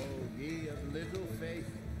 Oh, ye of little faith.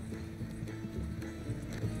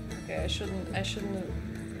 Okay, I shouldn't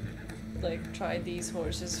like try these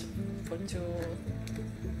horses for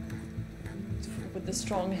with the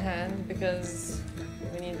strong hand, because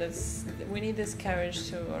we need this carriage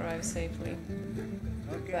to arrive safely.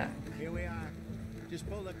 Okay, back. here we are. Just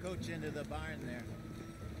pull the coach into the barn there.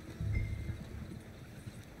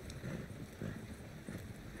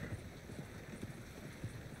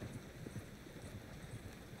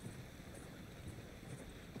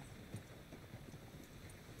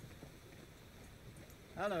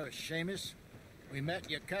 Hello, Seamus. We met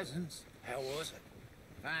your cousins. How was it?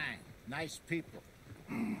 Fine. Nice people.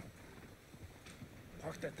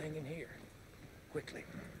 Park that thing in here. Quickly.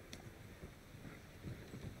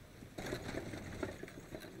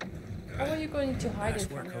 How are you going to hide Nice it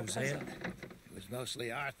from work, your Hosea. cousin? It was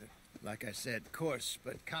mostly Arthur. Like I said, coarse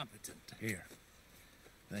but competent. Here.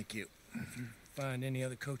 Thank you. If you find any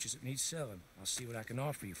other coaches that need selling, I'll see what I can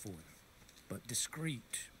offer you for them. But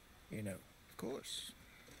discreet, you know. Of course.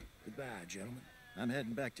 Goodbye, gentlemen. I'm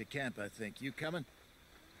heading back to camp, I think. You coming?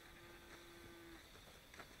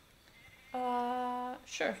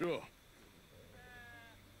 Sure. Sure.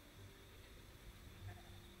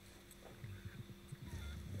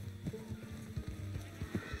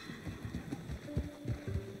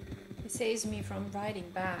 It saves me from riding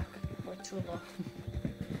back for too long.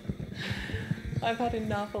 I've had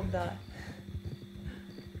enough of that.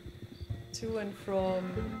 To and from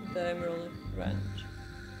the Emerald Ranch.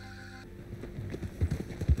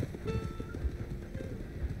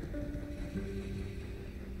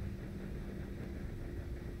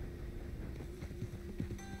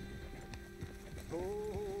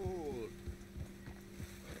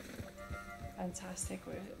 Fantastic,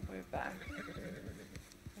 we're back.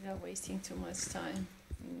 Without wasting too much time.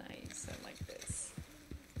 Nice, I like this.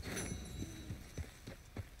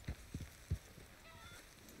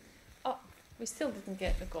 Oh, we still didn't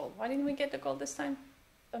get the gold. Why didn't we get the gold this time?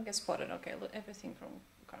 Don't get spotted. Okay, look, everything from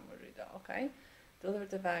Carmarita. Okay. Deliver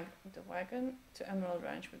the wagon to Emerald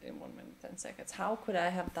Ranch within 1 minute 10 seconds. How could I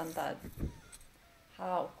have done that?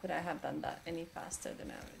 How could I have done that any faster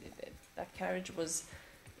than I already did? That carriage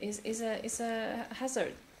is a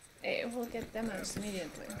hazard. It will get damaged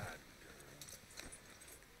immediately.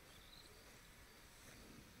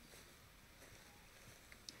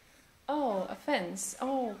 Oh, a fence.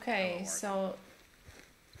 Oh, okay. So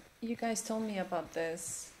you guys told me about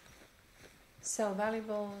this. Sell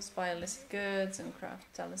valuables, buy illicit goods, and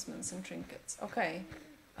craft talismans and trinkets. Okay,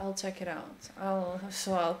 I'll check it out.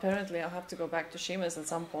 Apparently I'll have to go back to Seamus at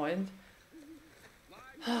some point.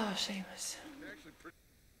 Oh, Seamus.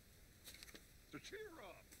 So cheer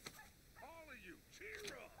up. All of you,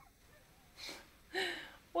 cheer up.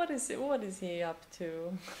 What is he up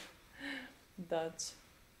to? Dutch.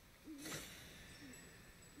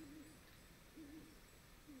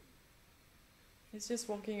 He's just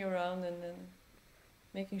walking around and then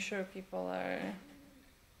making sure people are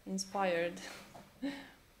inspired.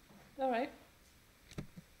 All right.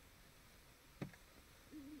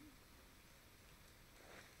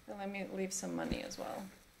 Well, let me leave some money as well.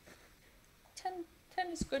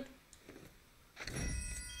 10 is good.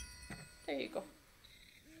 There you go.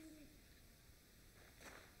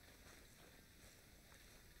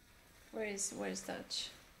 Where's Dutch?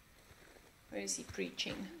 Where is he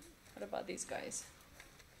preaching? What about these guys?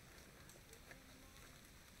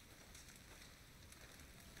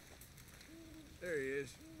 There he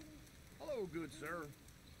is. Hello, good sir.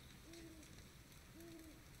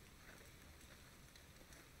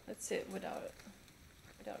 Let's sit without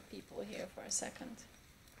people here for a second.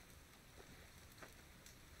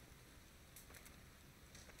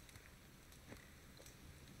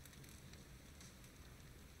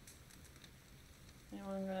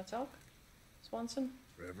 Anyone gonna talk? Swanson?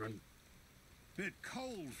 Reverend. Bit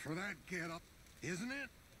cold for that get-up, isn't it?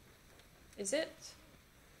 Is it?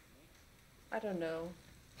 I don't know.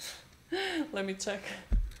 Let me check.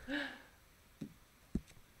 No,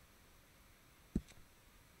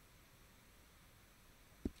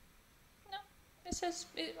 it says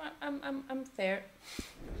I'm fair.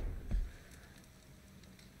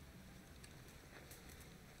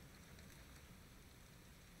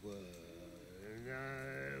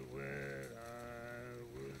 When I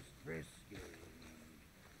was frisky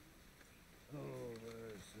over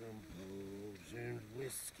some booze and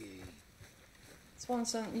whiskey.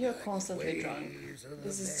 Swanson, you're constantly drunk.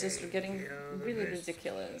 This is just getting really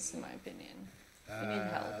ridiculous, in my opinion. You need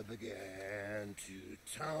help. I began to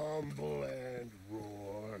tumble and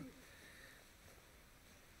roar.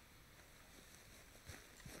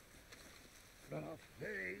 My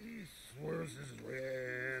face was as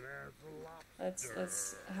red as a lobster.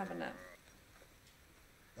 Let's have a nap.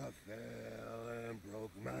 I fell and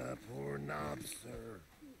broke my poor knob, sir.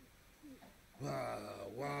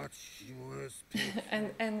 Watch was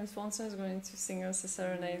and Swanson is going to sing us a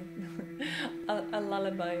serenade, a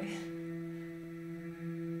lullaby.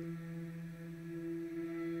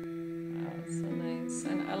 Oh, so nice.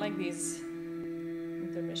 And I like these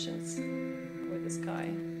intermissions with the sky.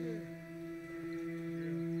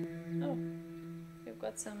 Oh, we've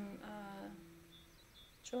got some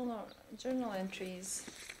journal entries.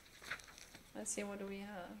 Let's see, what do we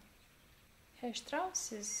have? Herr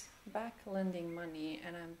Strauss is back lending money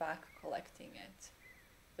and I'm back collecting it.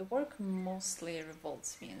 The work mostly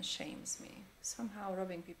revolts me and shames me. Somehow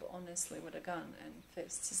robbing people honestly with a gun and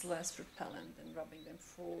fists is less repellent than robbing them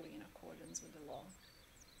fully in accordance with the law.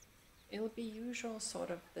 It'll be usual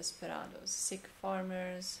sort of desperados, sick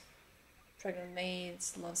farmers, pregnant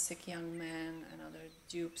maids, lovesick young men, and other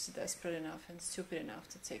dupes desperate enough and stupid enough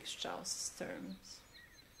to take Strauss's terms.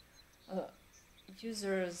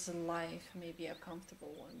 User's life may be a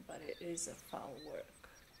comfortable one, but it is a foul work.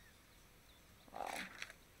 Wow.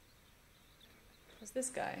 Who's this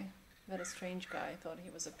guy? Met a strange guy, thought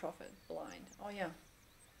he was a prophet, blind. Oh yeah.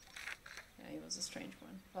 Yeah, he was a strange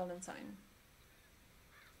one. Valentine.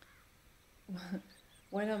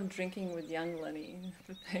 When I'm drinking with young Lenny,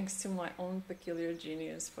 thanks to my own peculiar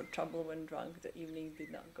genius for trouble when drunk, the evening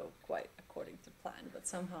did not go quite according to plan, but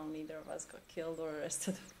somehow neither of us got killed or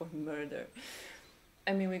arrested for murder.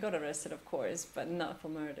 I mean, we got arrested, of course, but not for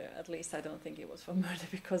murder. At least I don't think it was for murder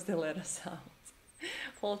because they let us out.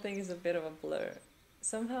 Whole thing is a bit of a blur.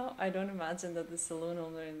 Somehow, I don't imagine that the saloon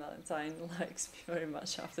owner in Valentine likes me very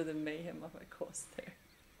much after the mayhem of my course there.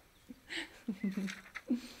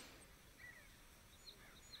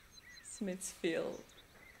 Smithfield.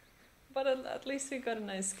 But at least we got a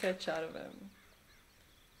nice sketch out of him.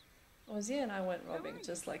 Ozzy and I went robbing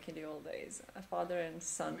just like in the old days. A father and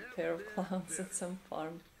son pair of clowns at some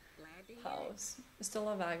farm house. Stole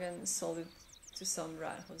a wagon, sold it to some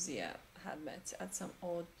rat Hosea had met at some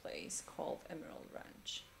odd place called Emerald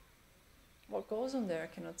Ranch. What goes on there I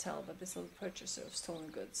cannot tell, but this little purchaser of stolen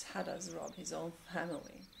goods had us rob his own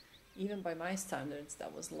family. Even by my standards,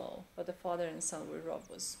 that was low. But the father and son we robbed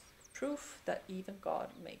was proof that even God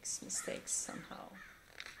makes mistakes somehow.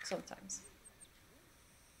 Sometimes.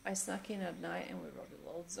 I snuck in at night and we robbed the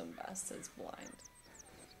loathsome bastards blind.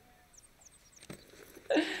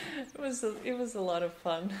 It was a lot of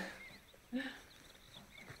fun.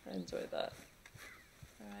 I enjoyed that.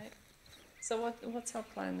 Alright. So what's our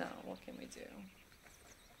plan now? What can we do?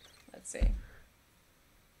 Let's see.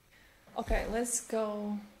 Okay, let's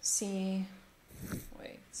go see...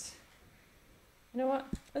 Wait. You know what?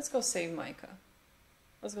 Let's go save Micah.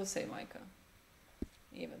 Let's go save Micah.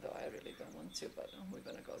 Even though I really don't want to, but we're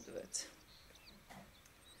gonna go do it.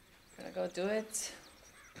 We're gonna go do it.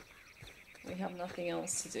 We have nothing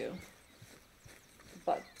else to do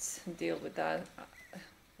but deal with that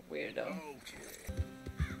weirdo.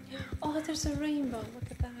 Oh, there's a rainbow.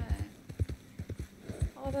 Look at that.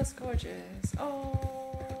 Oh, that's gorgeous.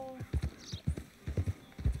 Oh,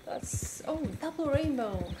 that's... Oh, double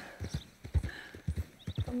rainbow.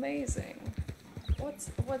 Amazing.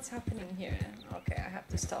 What's happening here? Okay, I have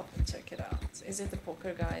to stop and check it out. Is it the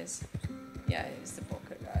poker guys? Yeah, it is the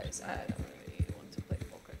poker guys. I don't really want to play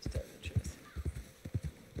poker, to tell the truth.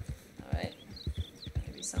 Alright.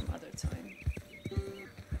 Maybe some other time.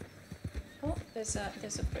 Oh, there's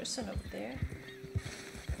a person over there.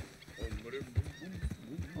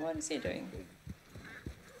 What is he doing?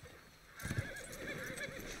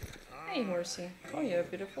 Hey, horsey. Oh, you're a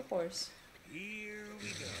beautiful horse. Here we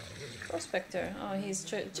go. Prospector. Oh, he's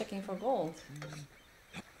checking for gold.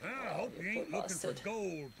 I hope you ain't looking for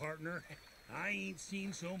gold, partner. I ain't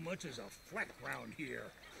seen so much as a fleck round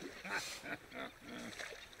here.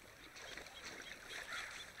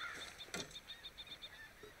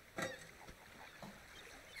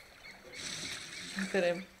 Look at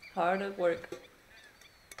him. Hard at work.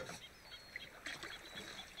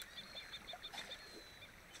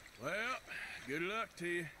 Well, good luck to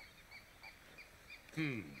you.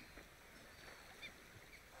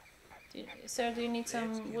 Sir, do you need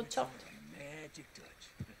some wood chopped? Magic touch.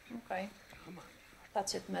 Okay. Come on.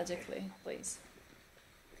 Touch it magically, please.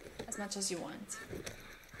 As much as you want.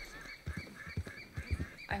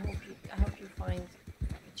 I hope you find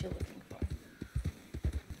what you're looking for.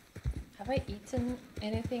 Have I eaten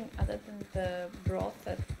anything other than the broth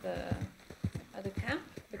at the camp?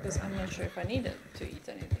 Because I'm not sure if I needed to eat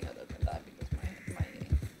anything other than that because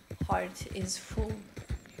my heart is full.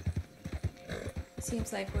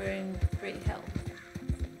 Seems like we're in great health.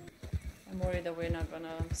 I'm worried that we're not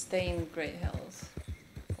gonna stay in great health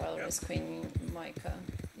while rescuing Micah.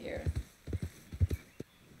 here.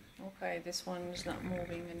 Okay, this one is not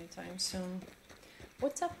moving anytime soon.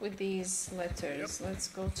 What's up with these letters? Yep. Let's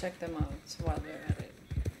go check them out while we're at it.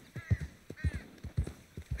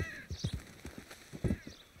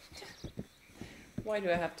 Why do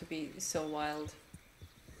I have to be so wild?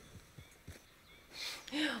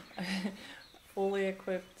 Fully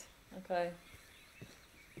equipped. Okay.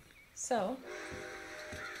 So.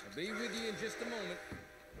 I'll be with you in just a moment.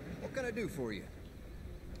 What can I do for you?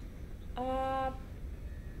 A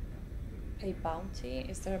bounty?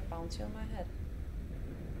 Is there a bounty on my head?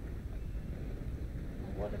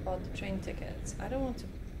 What about the train tickets? I don't want to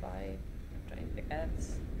buy train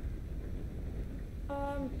tickets.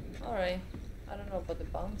 Alright. I don't know about the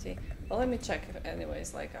bounty. But let me check if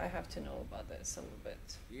anyways, like I have to know about this a little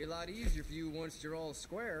bit. Be a lot easier for you once you're all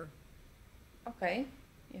square. Okay.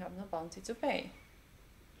 You have no bounty to pay.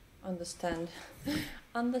 Understand.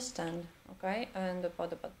 Understand. Okay, and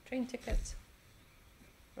about train tickets.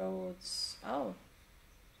 Roads. Oh.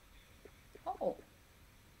 Oh.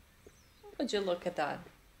 Would you look at that?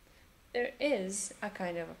 There is a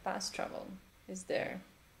kind of a fast travel. Is there?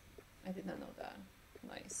 I did not know that.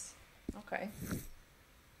 Nice. Okay.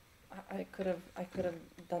 I could have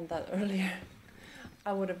done that earlier.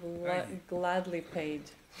 I would have gladly paid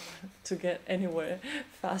to get anywhere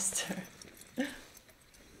faster.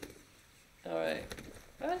 All right.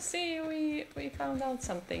 Well, see, we found out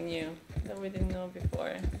something new that we didn't know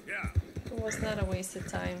before. Yeah. It was not a wasted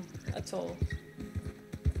time at all.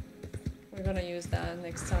 We're gonna use that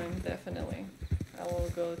next time, definitely. I will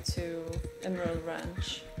go to Emerald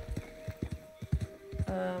Ranch.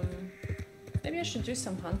 Maybe I should do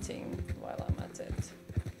some hunting while I'm at it.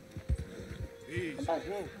 How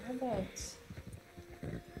about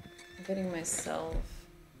getting myself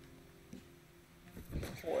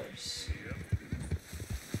a horse?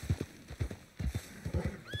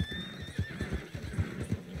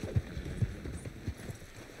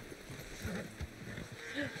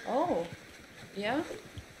 Oh, yeah.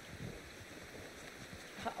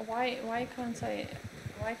 Why can't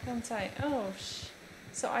I? Oh,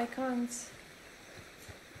 so I can't.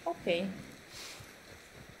 Okay.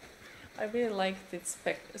 I really liked its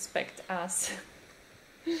spect ass.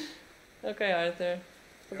 Okay, Arthur.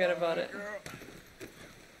 Forget about it.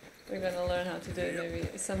 We're gonna learn how to do it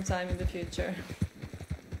maybe sometime in the future.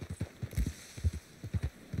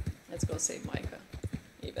 Let's go save Micah.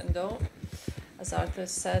 Even though, as Arthur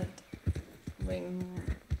said,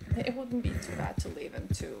 it wouldn't be too bad to leave him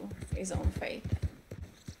to his own fate.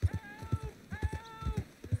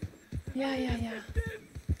 Yeah.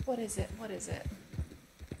 What is it? Please,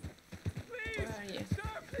 Where are you? Sir,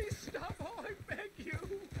 please stop. Oh, I beg you.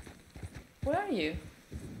 Where are you?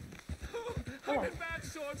 I'm in bad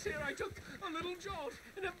sorts here. I took a little jolt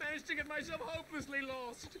and have managed to get myself hopelessly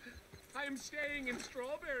lost. I am staying in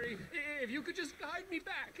Strawberry. If you could just guide me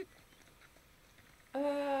back.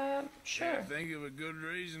 Sure. Can't think of a good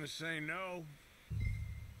reason to say no.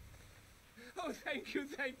 Oh, thank you,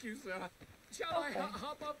 sir. Shall I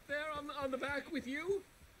hop up there on the back with you?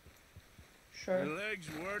 Sure. Your legs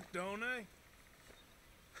work, don't they?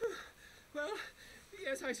 Well,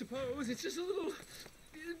 yes, I suppose. It's just a little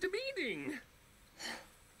demeaning.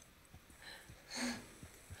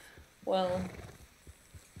 Well.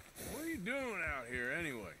 What are you doing out here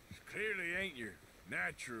anyway? It clearly ain't your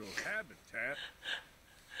natural habitat.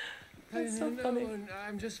 That's so funny.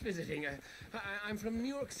 I'm just visiting. I'm from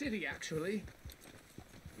New York City, actually.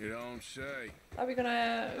 You don't say. Are we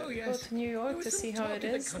gonna go to New York to see how it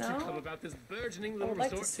is now? Club about this burgeoning I little would like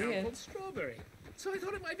to resort see town it. called Strawberry. So I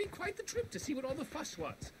thought it might be quite the trip to see what all the fuss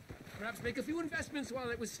was. Perhaps make a few investments while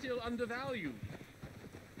it was still undervalued.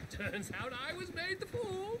 Turns out I was made the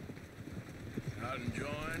fool. Not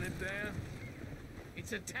enjoying it, Dan?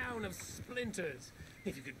 It's a town of splinters,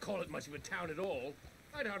 if you could call it much of a town at all.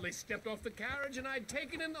 I'd hardly stepped off the carriage and I'd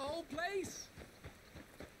taken in the whole place.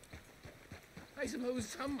 I suppose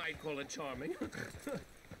some might call it charming.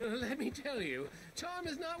 Let me tell you, charm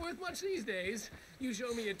is not worth much these days. You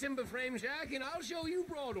show me a timber frame shack and I'll show you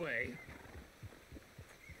Broadway.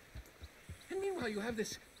 And meanwhile you have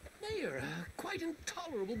this mayor, a quite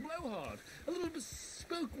intolerable blowhard. A little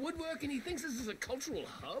bespoke woodwork and he thinks this is a cultural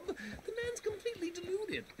hub? The man's completely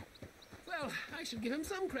deluded. Well, I should give him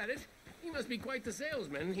some credit. He must be quite the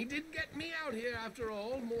salesman. He did get me out here after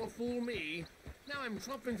all. More fool me. Now I'm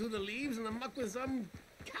tromping through the leaves in the muck with some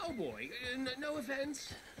cowboy. No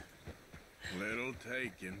offense. Little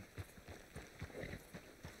taken.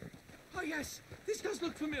 Oh yes, this does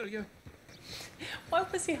look familiar. Why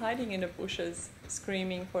was he hiding in the bushes,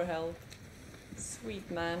 screaming for help? Sweet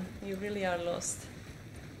man, you really are lost.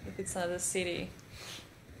 If it's not a city.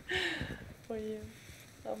 For you.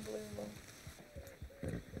 Unbelievable.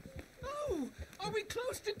 Oh, are we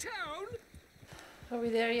close to town? Are we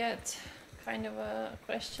there yet? Kind of a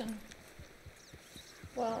question.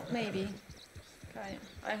 Well, maybe.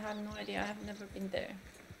 I have no idea. I have never been there.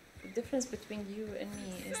 The difference between you and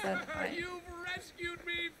me is that You've rescued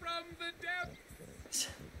me from the depths!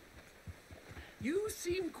 You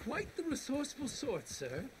seem quite the resourceful sort,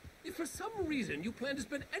 sir. If for some reason you plan to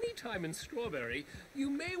spend any time in Strawberry,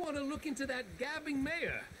 you may want to look into that gabbing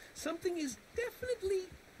mayor. Something is definitely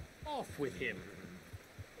off with him.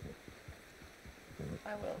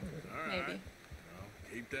 I will. All Maybe. right. Well,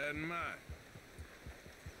 keep that in mind.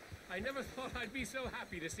 I never thought I'd be so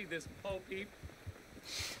happy to see this Pope heap.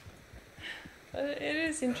 It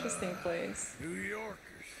is interesting place. New Yorkers.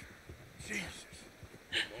 Jesus.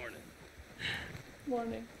 Morning.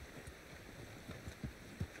 Morning.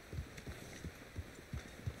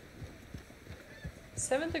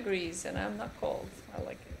 Seven degrees and I'm not cold. I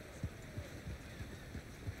like it.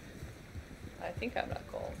 I think I'm not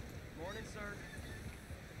cold. Morning, sir.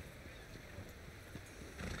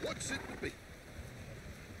 What's it to be?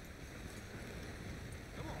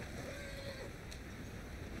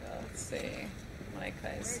 Let's see.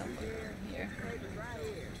 Micah is somewhere here.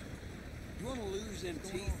 You want to lose them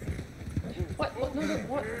teeth? What? No,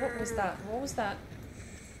 what was that? What was that?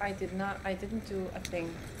 I didn't do a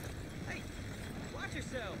thing. Hey, watch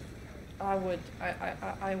yourself. I will,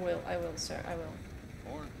 sir, I will.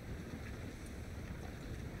 Morning.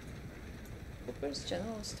 Cooper's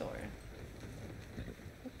General Store.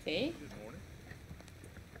 Okay. Good morning.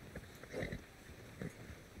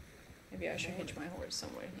 Maybe I should hitch my horse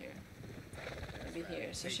somewhere here. Maybe here,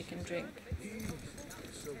 so she can drink.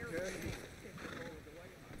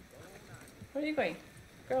 Where are you going,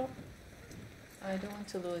 girl? I don't want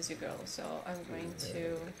to lose you, girl, so I'm going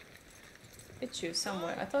to hit you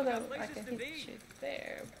somewhere. I thought I could hit you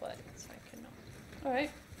there, but I cannot.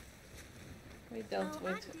 Alright. We dealt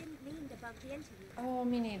with... I didn't mean to bug the interview. Oh,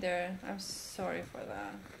 me neither. I'm sorry for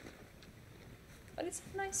that. But it's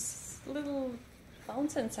a nice little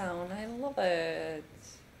fountain town. I love it.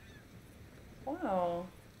 Wow.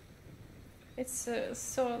 It's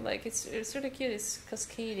so like it's really cute. It's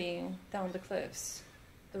cascading down the cliffs,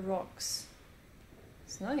 the rocks.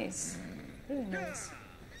 It's nice, really nice.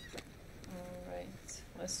 All right,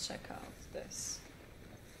 let's check out this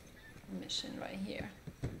mission right here.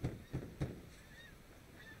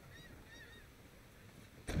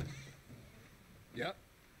 Yep.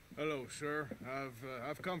 Hello, sir.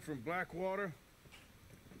 I've come from Blackwater.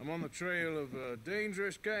 I'm on the trail of a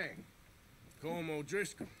dangerous gang. Colm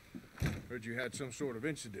O'Driscoll. Heard you had some sort of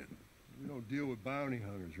incident. We don't deal with bounty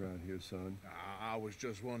hunters around here, son. I was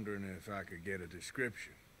just wondering if I could get a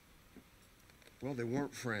description. Well, they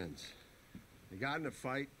weren't friends. They got in a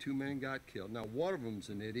fight, 2 men got killed. Now, one of them's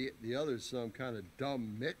an idiot, the other's some kind of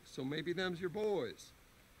dumb mick, so maybe them's your boys.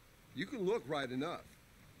 You can look right enough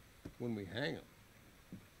when we hang them.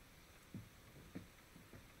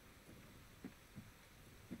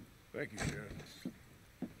 Thank you, Sheriff.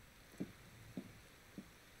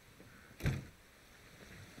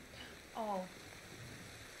 Oh.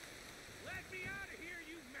 Let me out of here,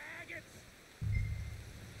 you maggots!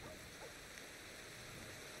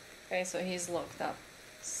 Okay, so he's locked up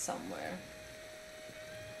somewhere.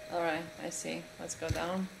 Alright, I see. Let's go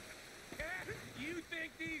down. You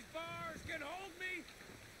think these bars can hold me?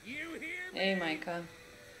 You hear me? Hey, Micah.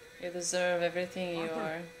 You deserve everything you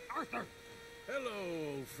are. Arthur!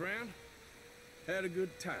 Hello, old friend. Had a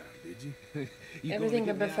good time, did you? Everything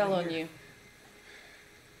that befell on you.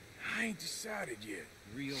 I ain't decided yet.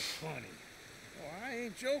 Real funny. Oh, I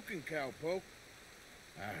ain't joking, cowpoke.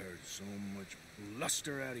 I heard so much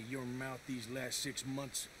bluster out of your mouth these last 6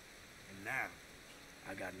 months, and now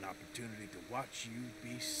I got an opportunity to watch you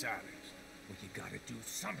be silenced. Well, you gotta do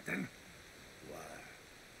something. Why?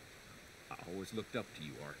 I always looked up to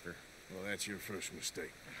you, Arthur. Well, that's your first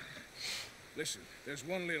mistake. Listen, there's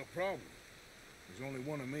one little problem. There's only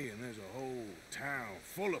one of me, and there's a whole town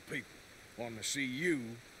full of people wanting to see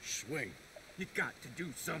you swing. You got to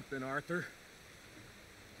do something, Arthur.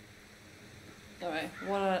 Alright,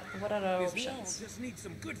 what are our His options? walls just need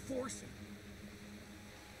some good forcing.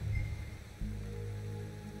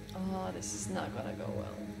 Oh, this is not gonna go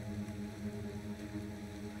well.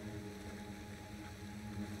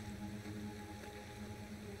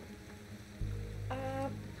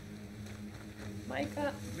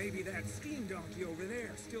 Micah? Maybe that steam donkey over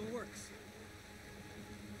there still works.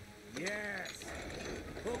 Yes!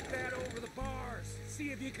 Hook that over the bars. See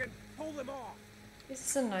if you can pull them off. This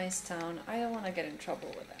is a nice town. I don't want to get in trouble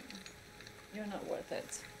with them. You're not worth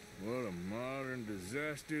it. What a modern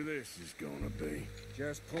disaster this is gonna be.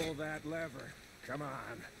 Just pull that lever. Come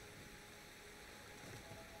on.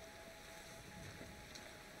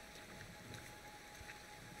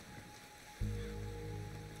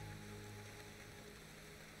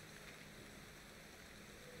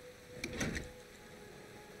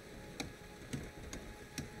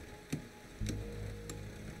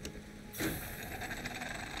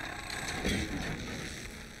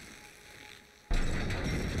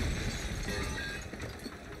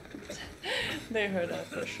 They heard that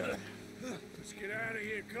for sure. Let's get out of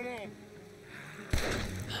here, come on.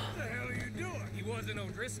 What the hell are you doing? He wasn't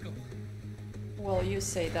O'Driscoll. Well, you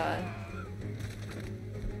say that.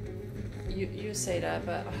 You say that,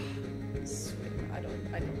 but I don't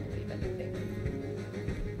believe anything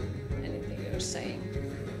you're saying.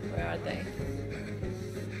 Where are they?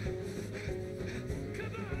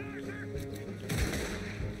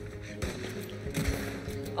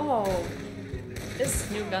 Oh, this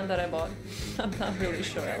new gun that I bought. I'm not really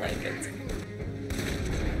sure I like it.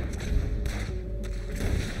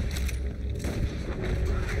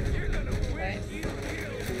 Okay.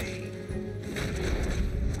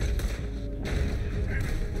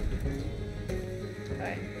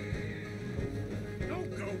 Okay. Don't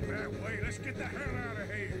go that way. Let's get the hell out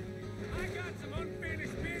of here. I got some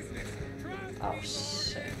unfinished business. Trust Oh me,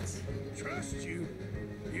 shit. Trust you?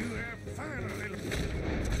 You have finally...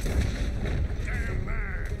 Damn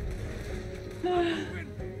line.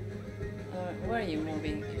 Where are you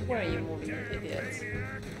moving? Where are you moving, you idiot?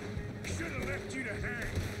 Should have left you to hang.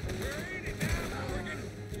 We're in it now, Morgan.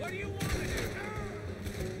 What do you want to do?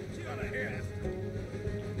 Shut ahead.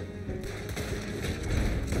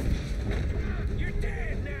 You're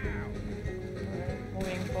dead now.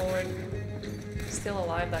 Moving forward. Still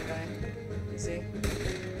alive, that guy. Is he?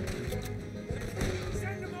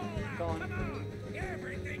 Send them all out. Gone. Come on.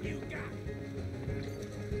 Everything you got.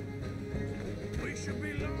 We should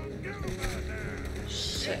be long gone by now.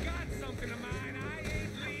 Shit. You got something of mine I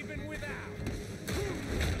ain't leaving without.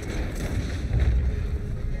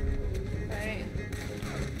 Right.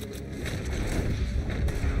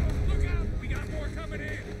 Look out. We got more coming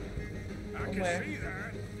in. I can Where? see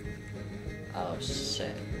that. Oh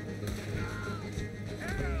shit.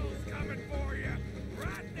 Hell's coming for you.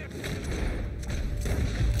 Right now.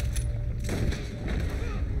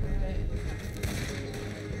 Right.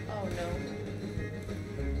 Oh no.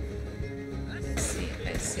 I see.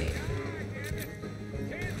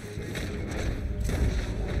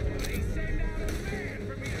 They send out a man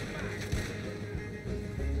for me to fight.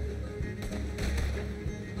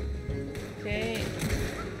 Okay.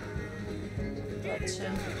 Gotcha.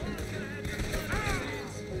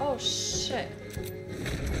 Oh shit.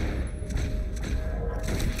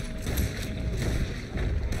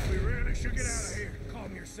 We really should get out of here.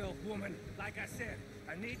 Calm yourself, woman. Like I said,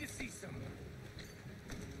 I need to see someone.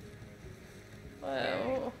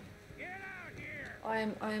 Well, Get out here.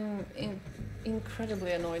 I'm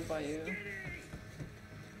incredibly annoyed by you.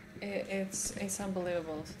 It's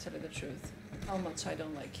unbelievable, to tell you the truth, how much I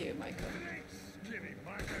don't like you, Micah. Skinny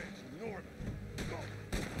Micah, it's Norman.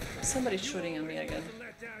 Somebody's shooting at me again.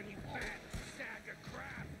 Let down, you fat sack of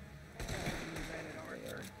crap.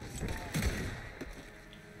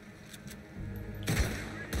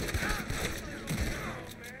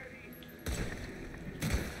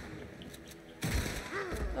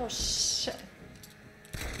 Oh shit.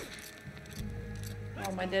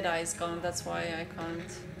 Oh, my dead eye's gone, that's why I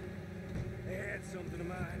can't. They had something of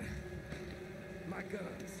mine. My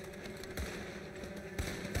guns.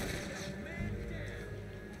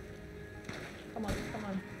 Come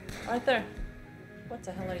on. Arthur! What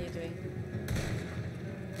the hell are you doing?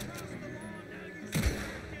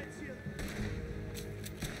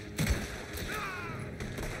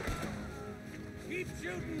 Keep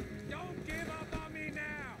shooting. Don't give up on me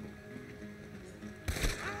now.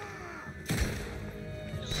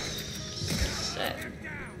 Shit.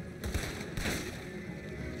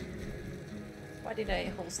 Why did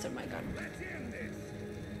I holster my gun? Let's end this.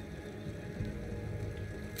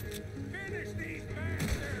 Finish these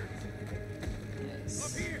bastards. Yes.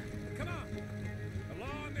 Up here. Come on. The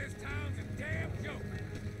law in this town's a damn joke.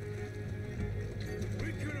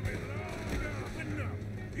 We could have been long enough.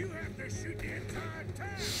 You have to shoot the entire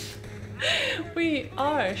town. We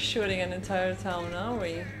are shooting an entire town, aren't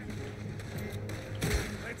we?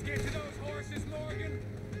 Let's get to those horses, Morgan.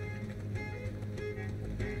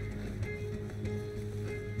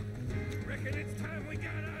 Reckon it's time we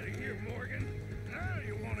got out of here, Morgan. Now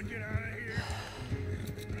you want to get out of here.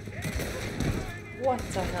 What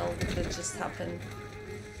the hell did just happen?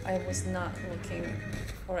 I was not looking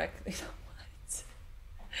correctly.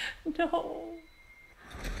 What? No.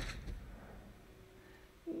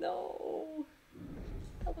 No.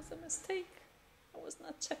 That was a mistake. I was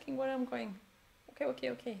not checking where I'm going. Okay, okay,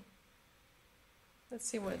 okay. Let's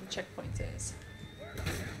see where the checkpoint is.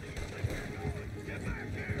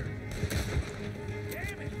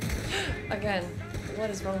 Again, what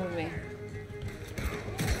is wrong with me?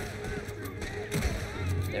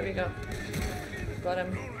 There we go. Got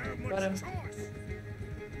him. Got him.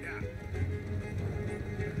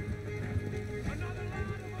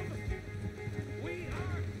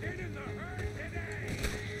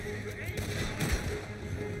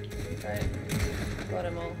 Okay. Got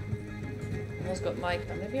him all. Almost got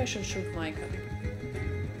Micah. Maybe I should shoot Micah.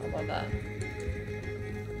 How about that?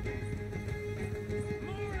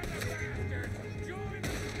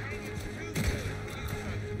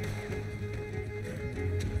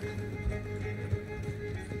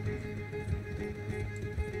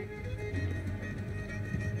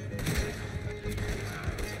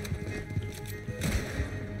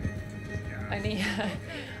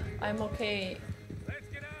 I'm okay.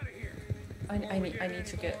 I need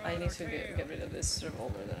to get rid of this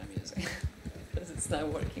revolver that I'm using because it's not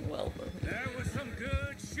working well for me. That was some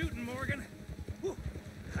good shooting, Morgan. Whew.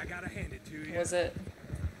 I gotta hand it to you. Was it?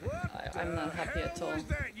 I'm not happy at all. What was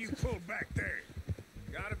that you pulled back there?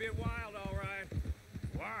 Got a bit wild, all right.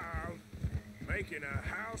 Wild? Making a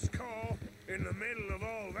house call in the middle of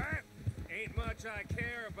all that? Ain't much I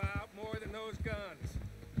care about more than those guns.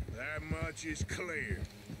 That much is clear.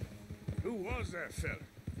 Who was that fella?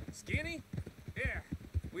 Skinny? Yeah,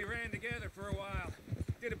 we ran together for a while.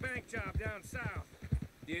 Did a bank job down south.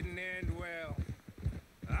 Didn't end well.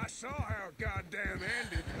 I saw how it goddamn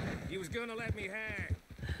ended. He was gonna let me hang.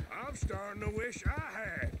 I'm starting to wish I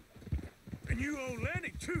had. And you owe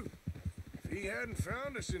Lenny, too. If he hadn't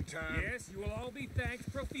found us in time... Yes, you will all be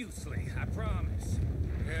thanked profusely, I promise.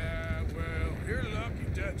 Yeah, well, you're lucky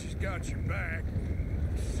Dutch has got your back.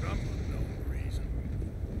 Some unknown reason.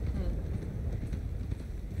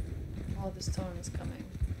 Oh, the storm is coming.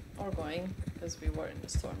 Or going, because we were in the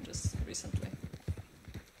storm just recently.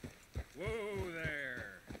 Whoa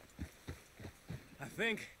there. I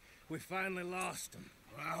think we finally lost him.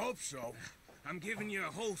 Well, I hope so. I'm giving you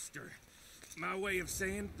a holster. My way of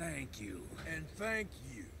saying thank you. And thank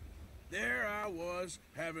you. There I was,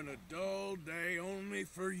 having a dull day only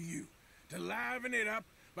for you. To liven it up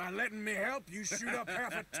by letting me help you shoot up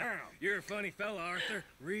half a town. You're a funny fella, Arthur.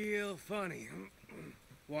 Real funny.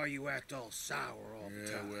 Why you act all sour all the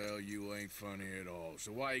time? Yeah, well, you ain't funny at all.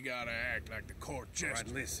 So why you gotta act like the court jester? All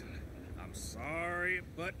right, listen. I'm sorry,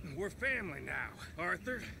 but we're family now.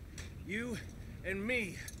 Arthur, you and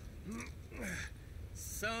me.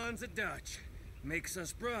 Sons of Dutch. Makes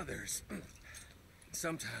us brothers.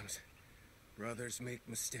 Sometimes brothers make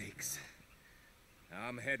mistakes.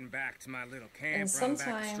 I'm heading back to my little camp. And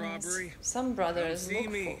sometimes some brothers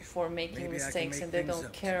look for making mistakes and they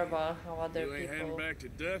don't care about how other people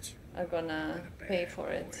are gonna pay for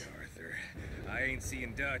it. Boy, Arthur, I ain't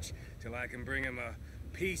seeing Dutch till I can bring him a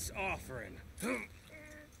peace offering.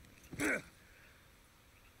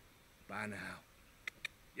 Bye now.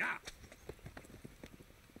 Yeah.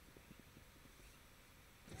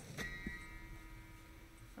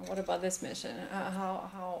 What about this mission?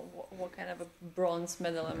 What kind of a bronze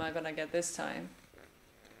medal am I gonna get this time?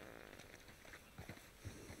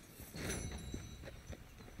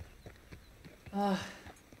 I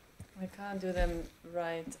can't do them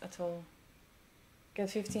right at all. Get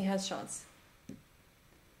 15 headshots.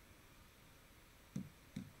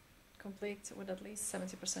 Complete with at least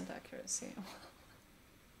 70% accuracy.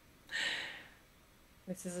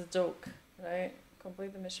 This is a joke, right?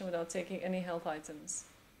 Complete the mission without taking any health items.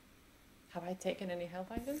 Have I taken any health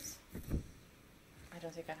items? I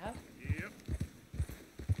don't think I have. Yep.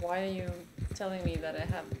 Why are you telling me that I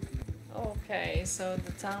have? Okay, so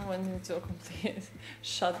the town went into a complete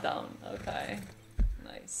shutdown. Okay,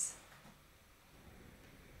 nice.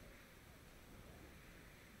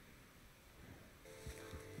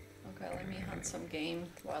 Okay, let me hunt some game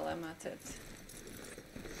while I'm at it.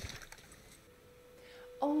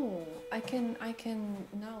 Oh, I can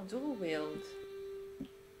now dual wield.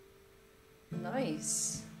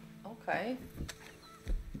 Nice. Okay.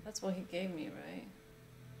 That's what he gave me, right?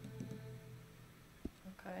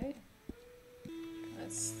 Okay.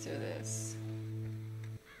 Let's do this.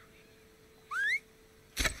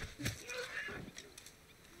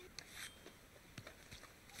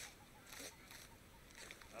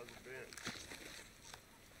 How's it been?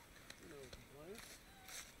 No complaints?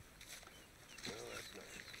 Well, that's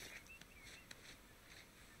nice.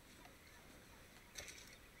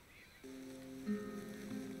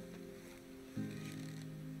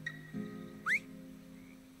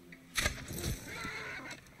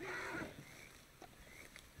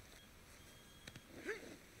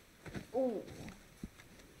 Oh,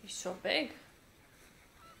 he's so big.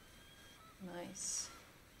 Nice.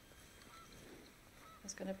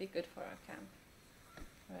 It's gonna be good for our camp,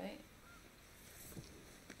 right?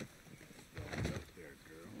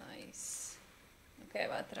 Nice. Okay,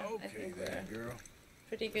 Vatra, I think we're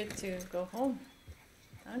pretty good to go home,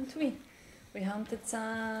 aren't we? We hunted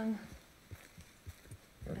some,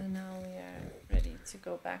 and now we are ready to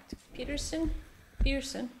go back to Pearson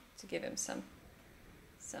to give him some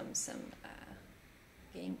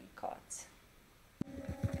game we caught.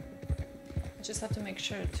 I just have to make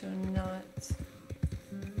sure to not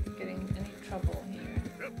get in any trouble here,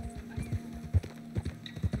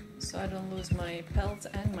 so I don't lose my pelt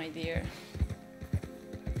and my deer.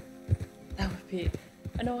 That would be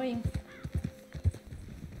annoying.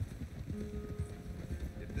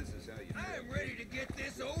 If this is how you I'm ready to get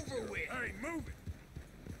this over with. Hey, move it!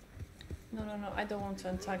 No, I don't want to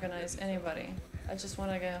antagonize anybody. I just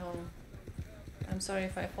want to get home. I'm sorry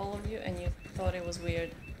if I followed you and you thought it was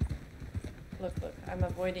weird. Look, I'm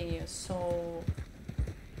avoiding you so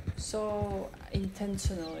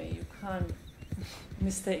intentionally. You can't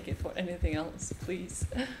mistake it for anything else, please.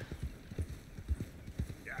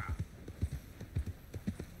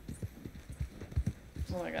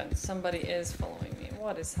 Oh my god, somebody is following me.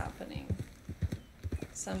 What is happening?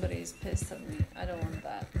 Somebody is pissed at me. I don't want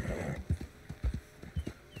that at all.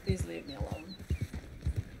 Please leave me alone.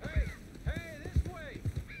 Hey, this way!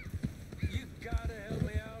 You gotta help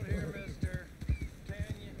me out here, mister. Can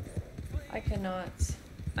you? Please? I cannot.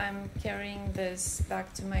 I'm carrying this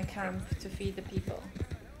back to my camp to feed the people.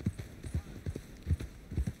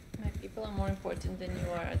 My people are more important than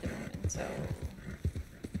you are at the moment, so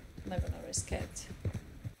I'm not gonna risk it.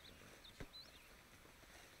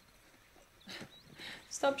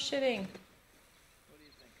 Stop shitting. What do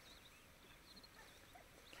you think?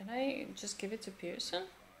 Can I just give it to Pearson?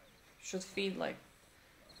 Should feed like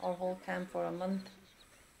our whole camp for a month.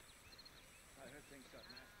 I heard things got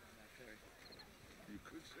nasty on that ferry. You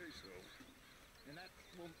could say so. And that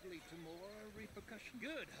won't lead to more repercussions?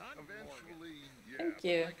 Good hunt, Eventually, yeah. Thank but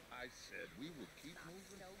you. like I said, we will keep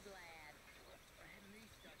moving. So glad.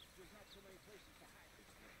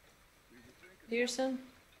 Pearson?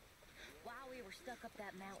 While we were stuck up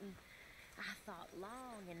that mountain, I thought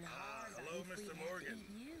long and hard hello, about if Mr. we'd have Morgan. to eat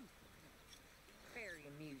you. Very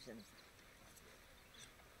amusing.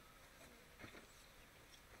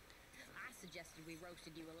 I suggested we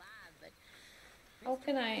roasted you alive, but How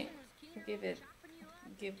can I Mr. Morgan was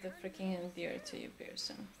give the freaking deer to you,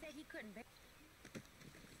 Pearson? said he couldn't bear.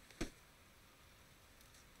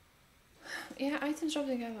 Yeah, items dropped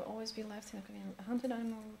together will always be left in a container. Hunted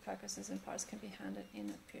animal carcasses and parts can be handed in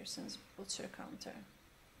at Pearson's butcher counter.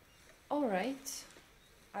 Alright.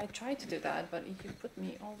 I tried to do that, but you put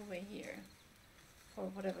me all the way here. For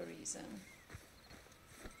whatever reason.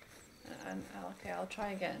 And okay, I'll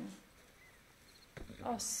try again.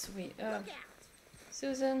 Oh, sweet.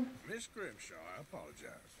 Susan. Miss Grimshaw, I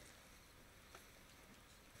apologize.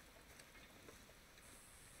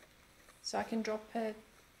 So I can drop it,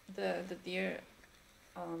 the deer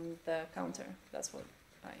on the counter. That's what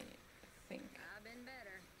I think. I've been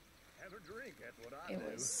better. Have a drink, that's what I It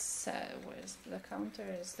do. was where's the counter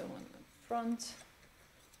is the one up front.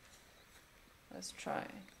 Let's try.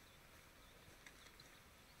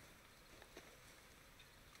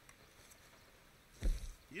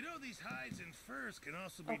 You know, these hides and furs can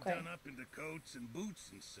also be Okay. done up into coats and boots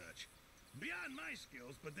and such. Beyond my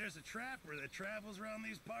skills, but there's a trapper that travels around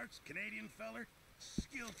these parts, Canadian feller,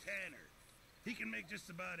 skilled tanner. He can make just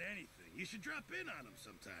about anything. You should drop in on him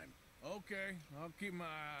sometime. Okay, I'll keep my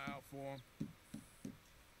eye out for him.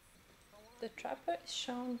 The trapper is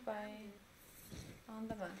shown on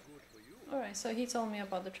the map. Alright, so he told me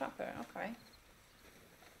about the trapper. Okay.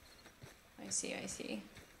 I see.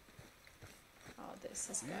 Oh, this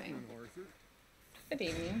is going. Arthur. Good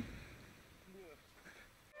evening.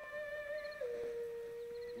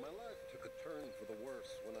 My life took a turn for the worse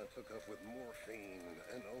when I took up with morphine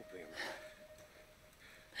and opium.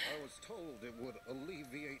 I was told it would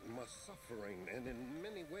alleviate my suffering, and in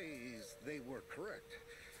many ways they were correct.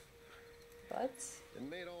 But? It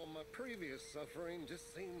made all my previous suffering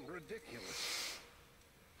just seem ridiculous.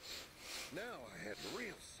 Now I had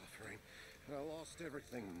real suffering, and I lost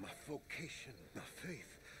everything: my vocation, my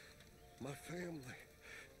faith, my family.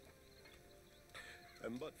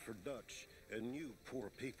 And but for Dutch and you poor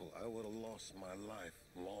people, I would have lost my life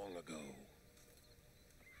long ago.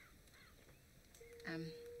 I'm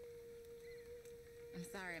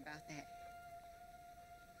sorry about that.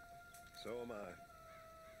 So am I.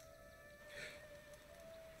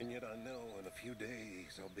 And yet I know in a few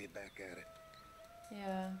days I'll be back at it.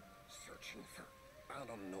 Yeah, searching for I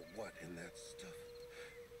don't know what in that stuff.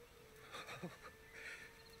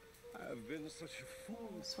 I've been such a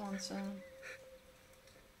fool. Swanson.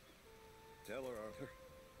 Tell her, Arthur.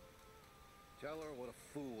 Tell her what a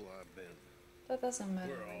fool I've been. That doesn't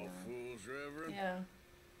matter. We're all fools, Reverend. Yeah.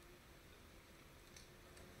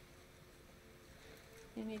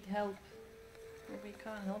 You need help. We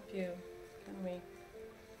can't help you, can we?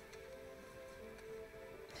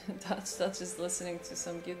 That's just listening to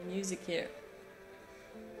some good music here.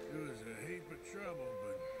 It was a heap of trouble,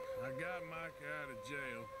 but I got Micah out of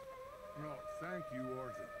jail. No, thank you,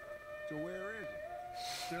 Arthur. So where is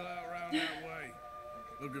he? Still out round that way.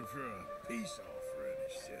 Looking for a peace offering,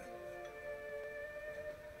 he said.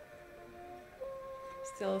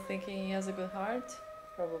 Still thinking he has a good heart?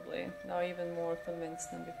 Probably. Now even more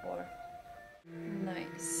convinced than before.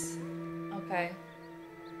 Nice. Okay.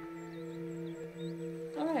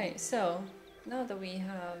 Alright, so now that we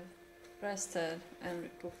have rested and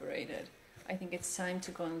recuperated, I think it's time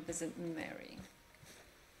to go and visit Mary.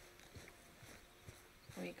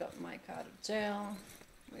 We got Micah out of jail.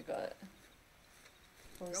 We got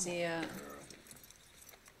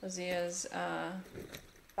Hosea's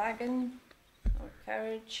wagon or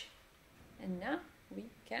carriage. And now we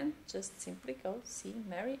can just simply go see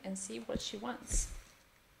Mary and see what she wants.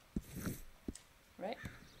 Right?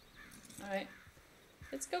 Alright.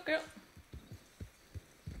 Let's go, girl.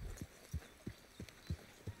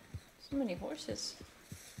 So many horses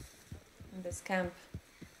in this camp.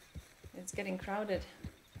 It's getting crowded.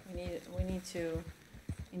 We need to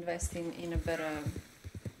invest in a better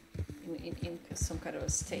in some kind of a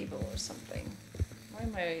stable or something. Why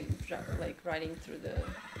am I like riding through the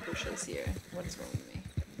bushes here? What is wrong with me?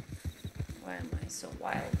 Why am I so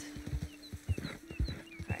wild?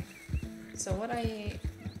 Okay. So what I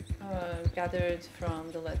gathered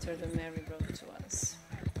from the letter that Mary wrote to us,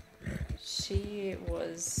 she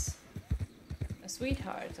was a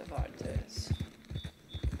sweetheart of Arthur's,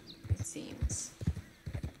 it seems,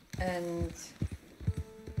 and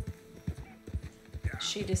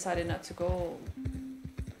she decided not to go,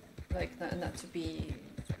 like not to be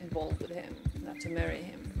involved with him, not to marry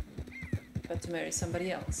him, but to marry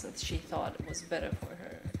somebody else that she thought was better for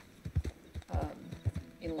her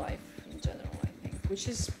in life in general, I think, which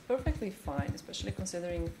is perfectly fine, especially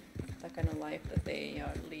considering the kind of life that they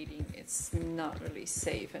are leading. It's not really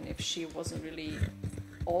safe, and if she wasn't really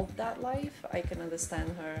of that life, I can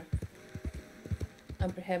understand her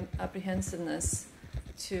apprehensiveness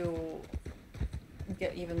to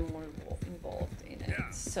get even more involved in it. Yeah.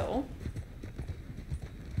 So,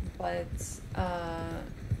 but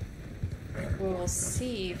we will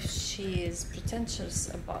see if she is pretentious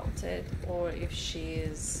about it or if she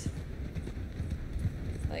is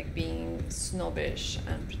like being snobbish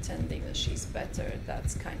and pretending that she's better.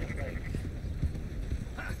 That's kind of like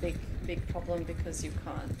a big problem because you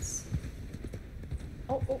can't.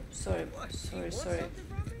 Oh, sorry. Sorry.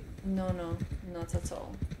 No, not at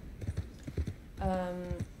all.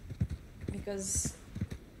 Because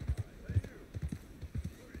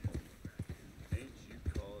ain't you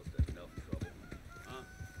caused enough trouble, huh?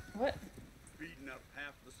 What? Beating up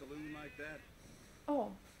half the saloon like that?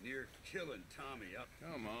 Oh. Near killing Tommy up.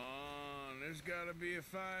 Come on, there's gotta be a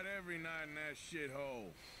fight every night in that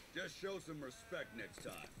shithole. Just show some respect next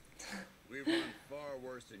time. We've run far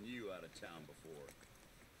worse than you out of town before.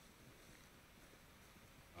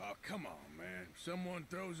 Oh, come on, man. If someone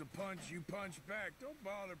throws a punch, you punch back. Don't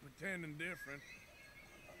bother pretending different.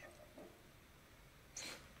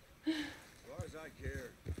 As far as I care,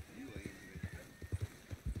 you ain't me.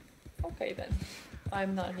 Okay then.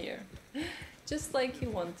 I'm not here. Just like you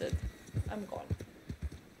wanted. I'm gone.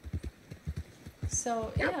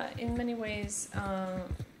 So, yeah, in many ways,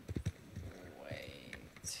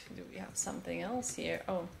 wait, do we have something else here?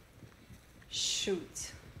 Oh,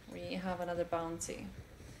 shoot. We have another bounty.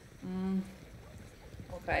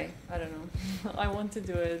 Okay, I don't know. I want to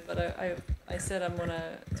do it, but I said I'm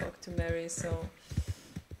gonna talk to Mary, so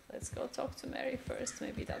let's go talk to Mary first.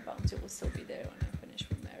 Maybe that bounty will still be there when I finish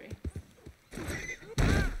with Mary.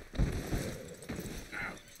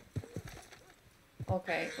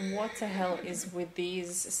 Okay, what the hell is with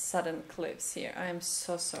these sudden cliffs here? I am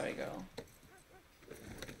so sorry, girl.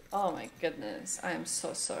 Oh my goodness, I am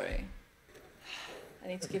so sorry. I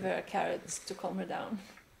need to give her a carrot to calm her down.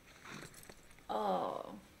 Oh,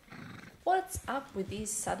 what's up with these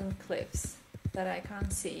sudden cliffs that I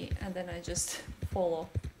can't see and then I just fall off?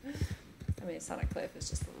 I mean, it's not a cliff, it's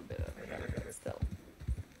just a little bit of a hill, but still.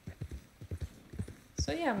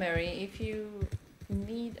 So yeah, Mary, if you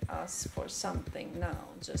need us for something now,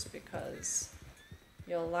 just because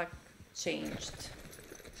your luck changed,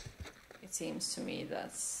 seems to me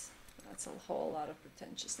that's a whole lot of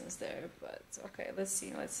pretentiousness there. But okay, let's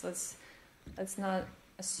see. Let's not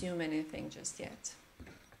assume anything just yet.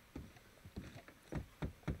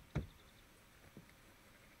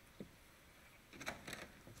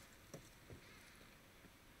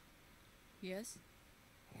 Yes?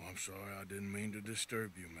 Oh, I'm sorry, I didn't mean to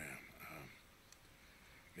disturb you, ma'am.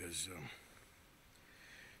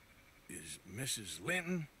 Is Mrs.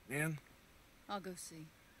 Linton in? I'll go see.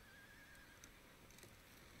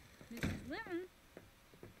 Mrs. Linton,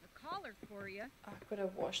 a collar for you. I could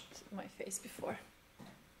have washed my face before.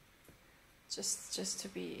 Just to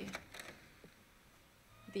be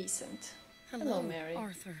decent. Hello, Mary.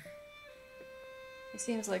 Arthur. It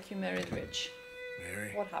seems like you married rich.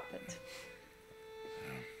 Mary? What happened?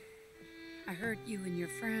 I heard you and your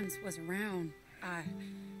friends was around.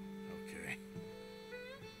 Okay.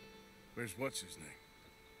 Where's what's his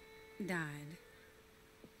name? Died.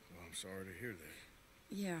 Well, I'm sorry to hear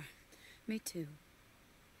that. Yeah, me too.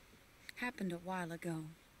 Happened a while ago.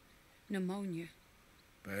 Pneumonia.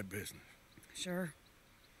 Bad business. Sure.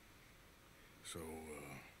 So,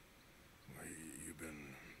 well, you've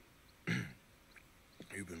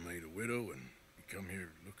been made a widow and you come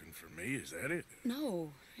here looking for me, is that it?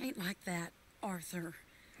 No, ain't like that, Arthur.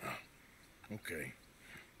 Oh, okay.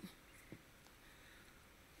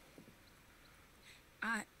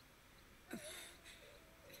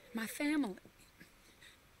 My family.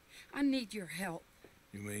 I need your help.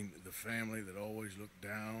 You mean the family that always looked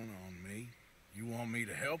down on me? You want me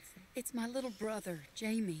to help them? It's my little brother,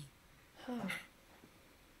 Jamie.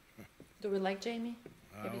 Do we like Jamie?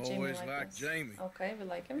 I always liked Jamie. Okay, we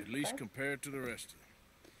like him. At least okay. compared to the rest of them.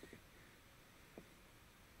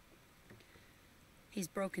 He's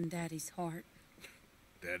broken Daddy's heart.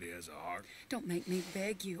 Daddy has a heart. Don't make me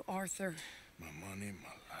beg you, Arthur. My money,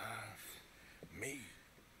 my life, me.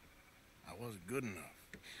 I wasn't good enough.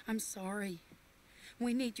 I'm sorry.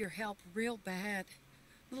 We need your help real bad.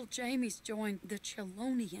 Little Jamie's joined the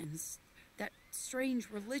Chelonians, that strange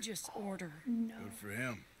religious order. No. Good for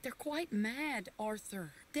him. They're quite mad,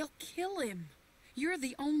 Arthur. They'll kill him. You're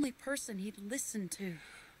the only person he'd listen to.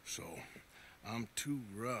 So, I'm too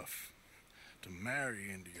rough to marry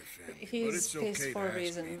into your family. He's but it's okay for to a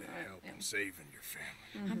reason. ask me to help in saving your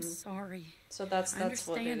family. I'm sorry. So that's I what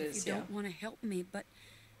understand it if is, you yeah. don't want to help me, but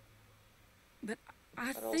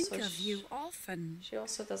I But think also of you often. She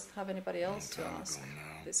also doesn't have anybody else to ask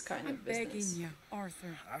this kind I'm of business. begging you,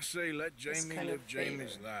 Arthur. I say let This Jamie kind live of favor.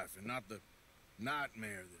 Jamie's life and not the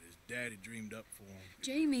nightmare that his daddy dreamed up for him.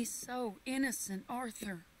 Jamie's so innocent,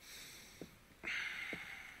 Arthur.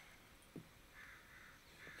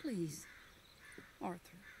 Please,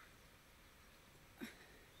 Arthur.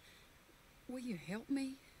 Will you help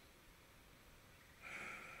me?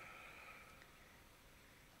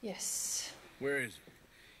 Yes. Where is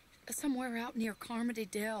it? Somewhere out near Carmody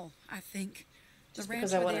Dell, I think. Just the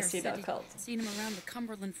because I rancher wanna there see said that he'd cult. seen him around the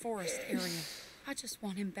Cumberland Forest area. I just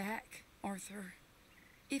want him back, Arthur.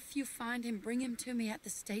 If you find him, bring him to me at the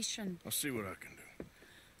station. I'll see what I can do.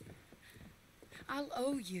 I'll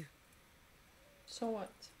owe you. So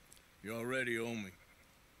what? You already owe me.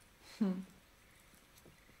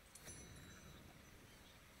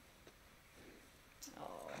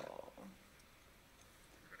 Oh.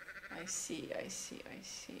 I see.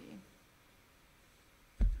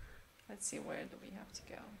 Let's see, where do we have to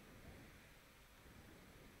go?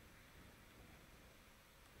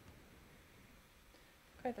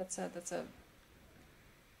 Okay,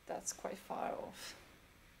 that's quite far off.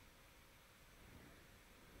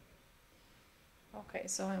 Okay,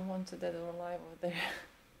 so I'm wanted dead or alive over there.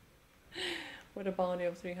 With a bounty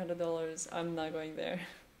of $300, I'm not going there.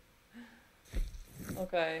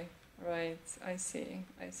 Okay, right, I see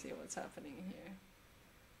what's happening here.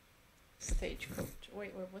 Stagecoach.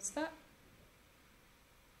 Wait, what's that?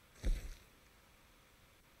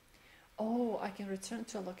 Oh, I can return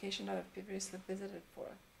to a location that I've previously visited for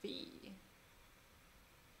a fee.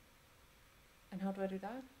 And how do I do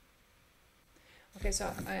that? Okay,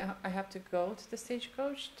 so I have to go to the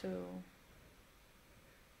stagecoach to...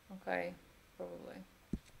 Okay, probably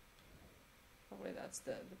that's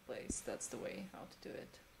the place, that's the way how to do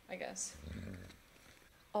it, I guess.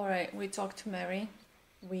 Alright, we talked to Mary,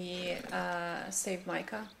 we saved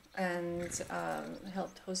Micah and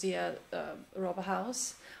helped Hosea rob a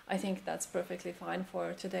house. I think that's perfectly fine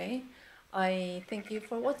for today. I thank you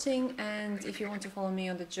for watching, and if you want to follow me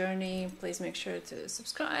on the journey, please make sure to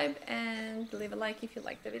subscribe and leave a like if you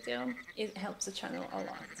like the video. It helps the channel a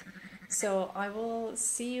lot. So I will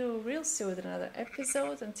see you real soon with another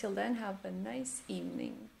episode. Until then, have a nice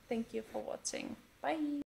evening. Thank you for watching. Bye!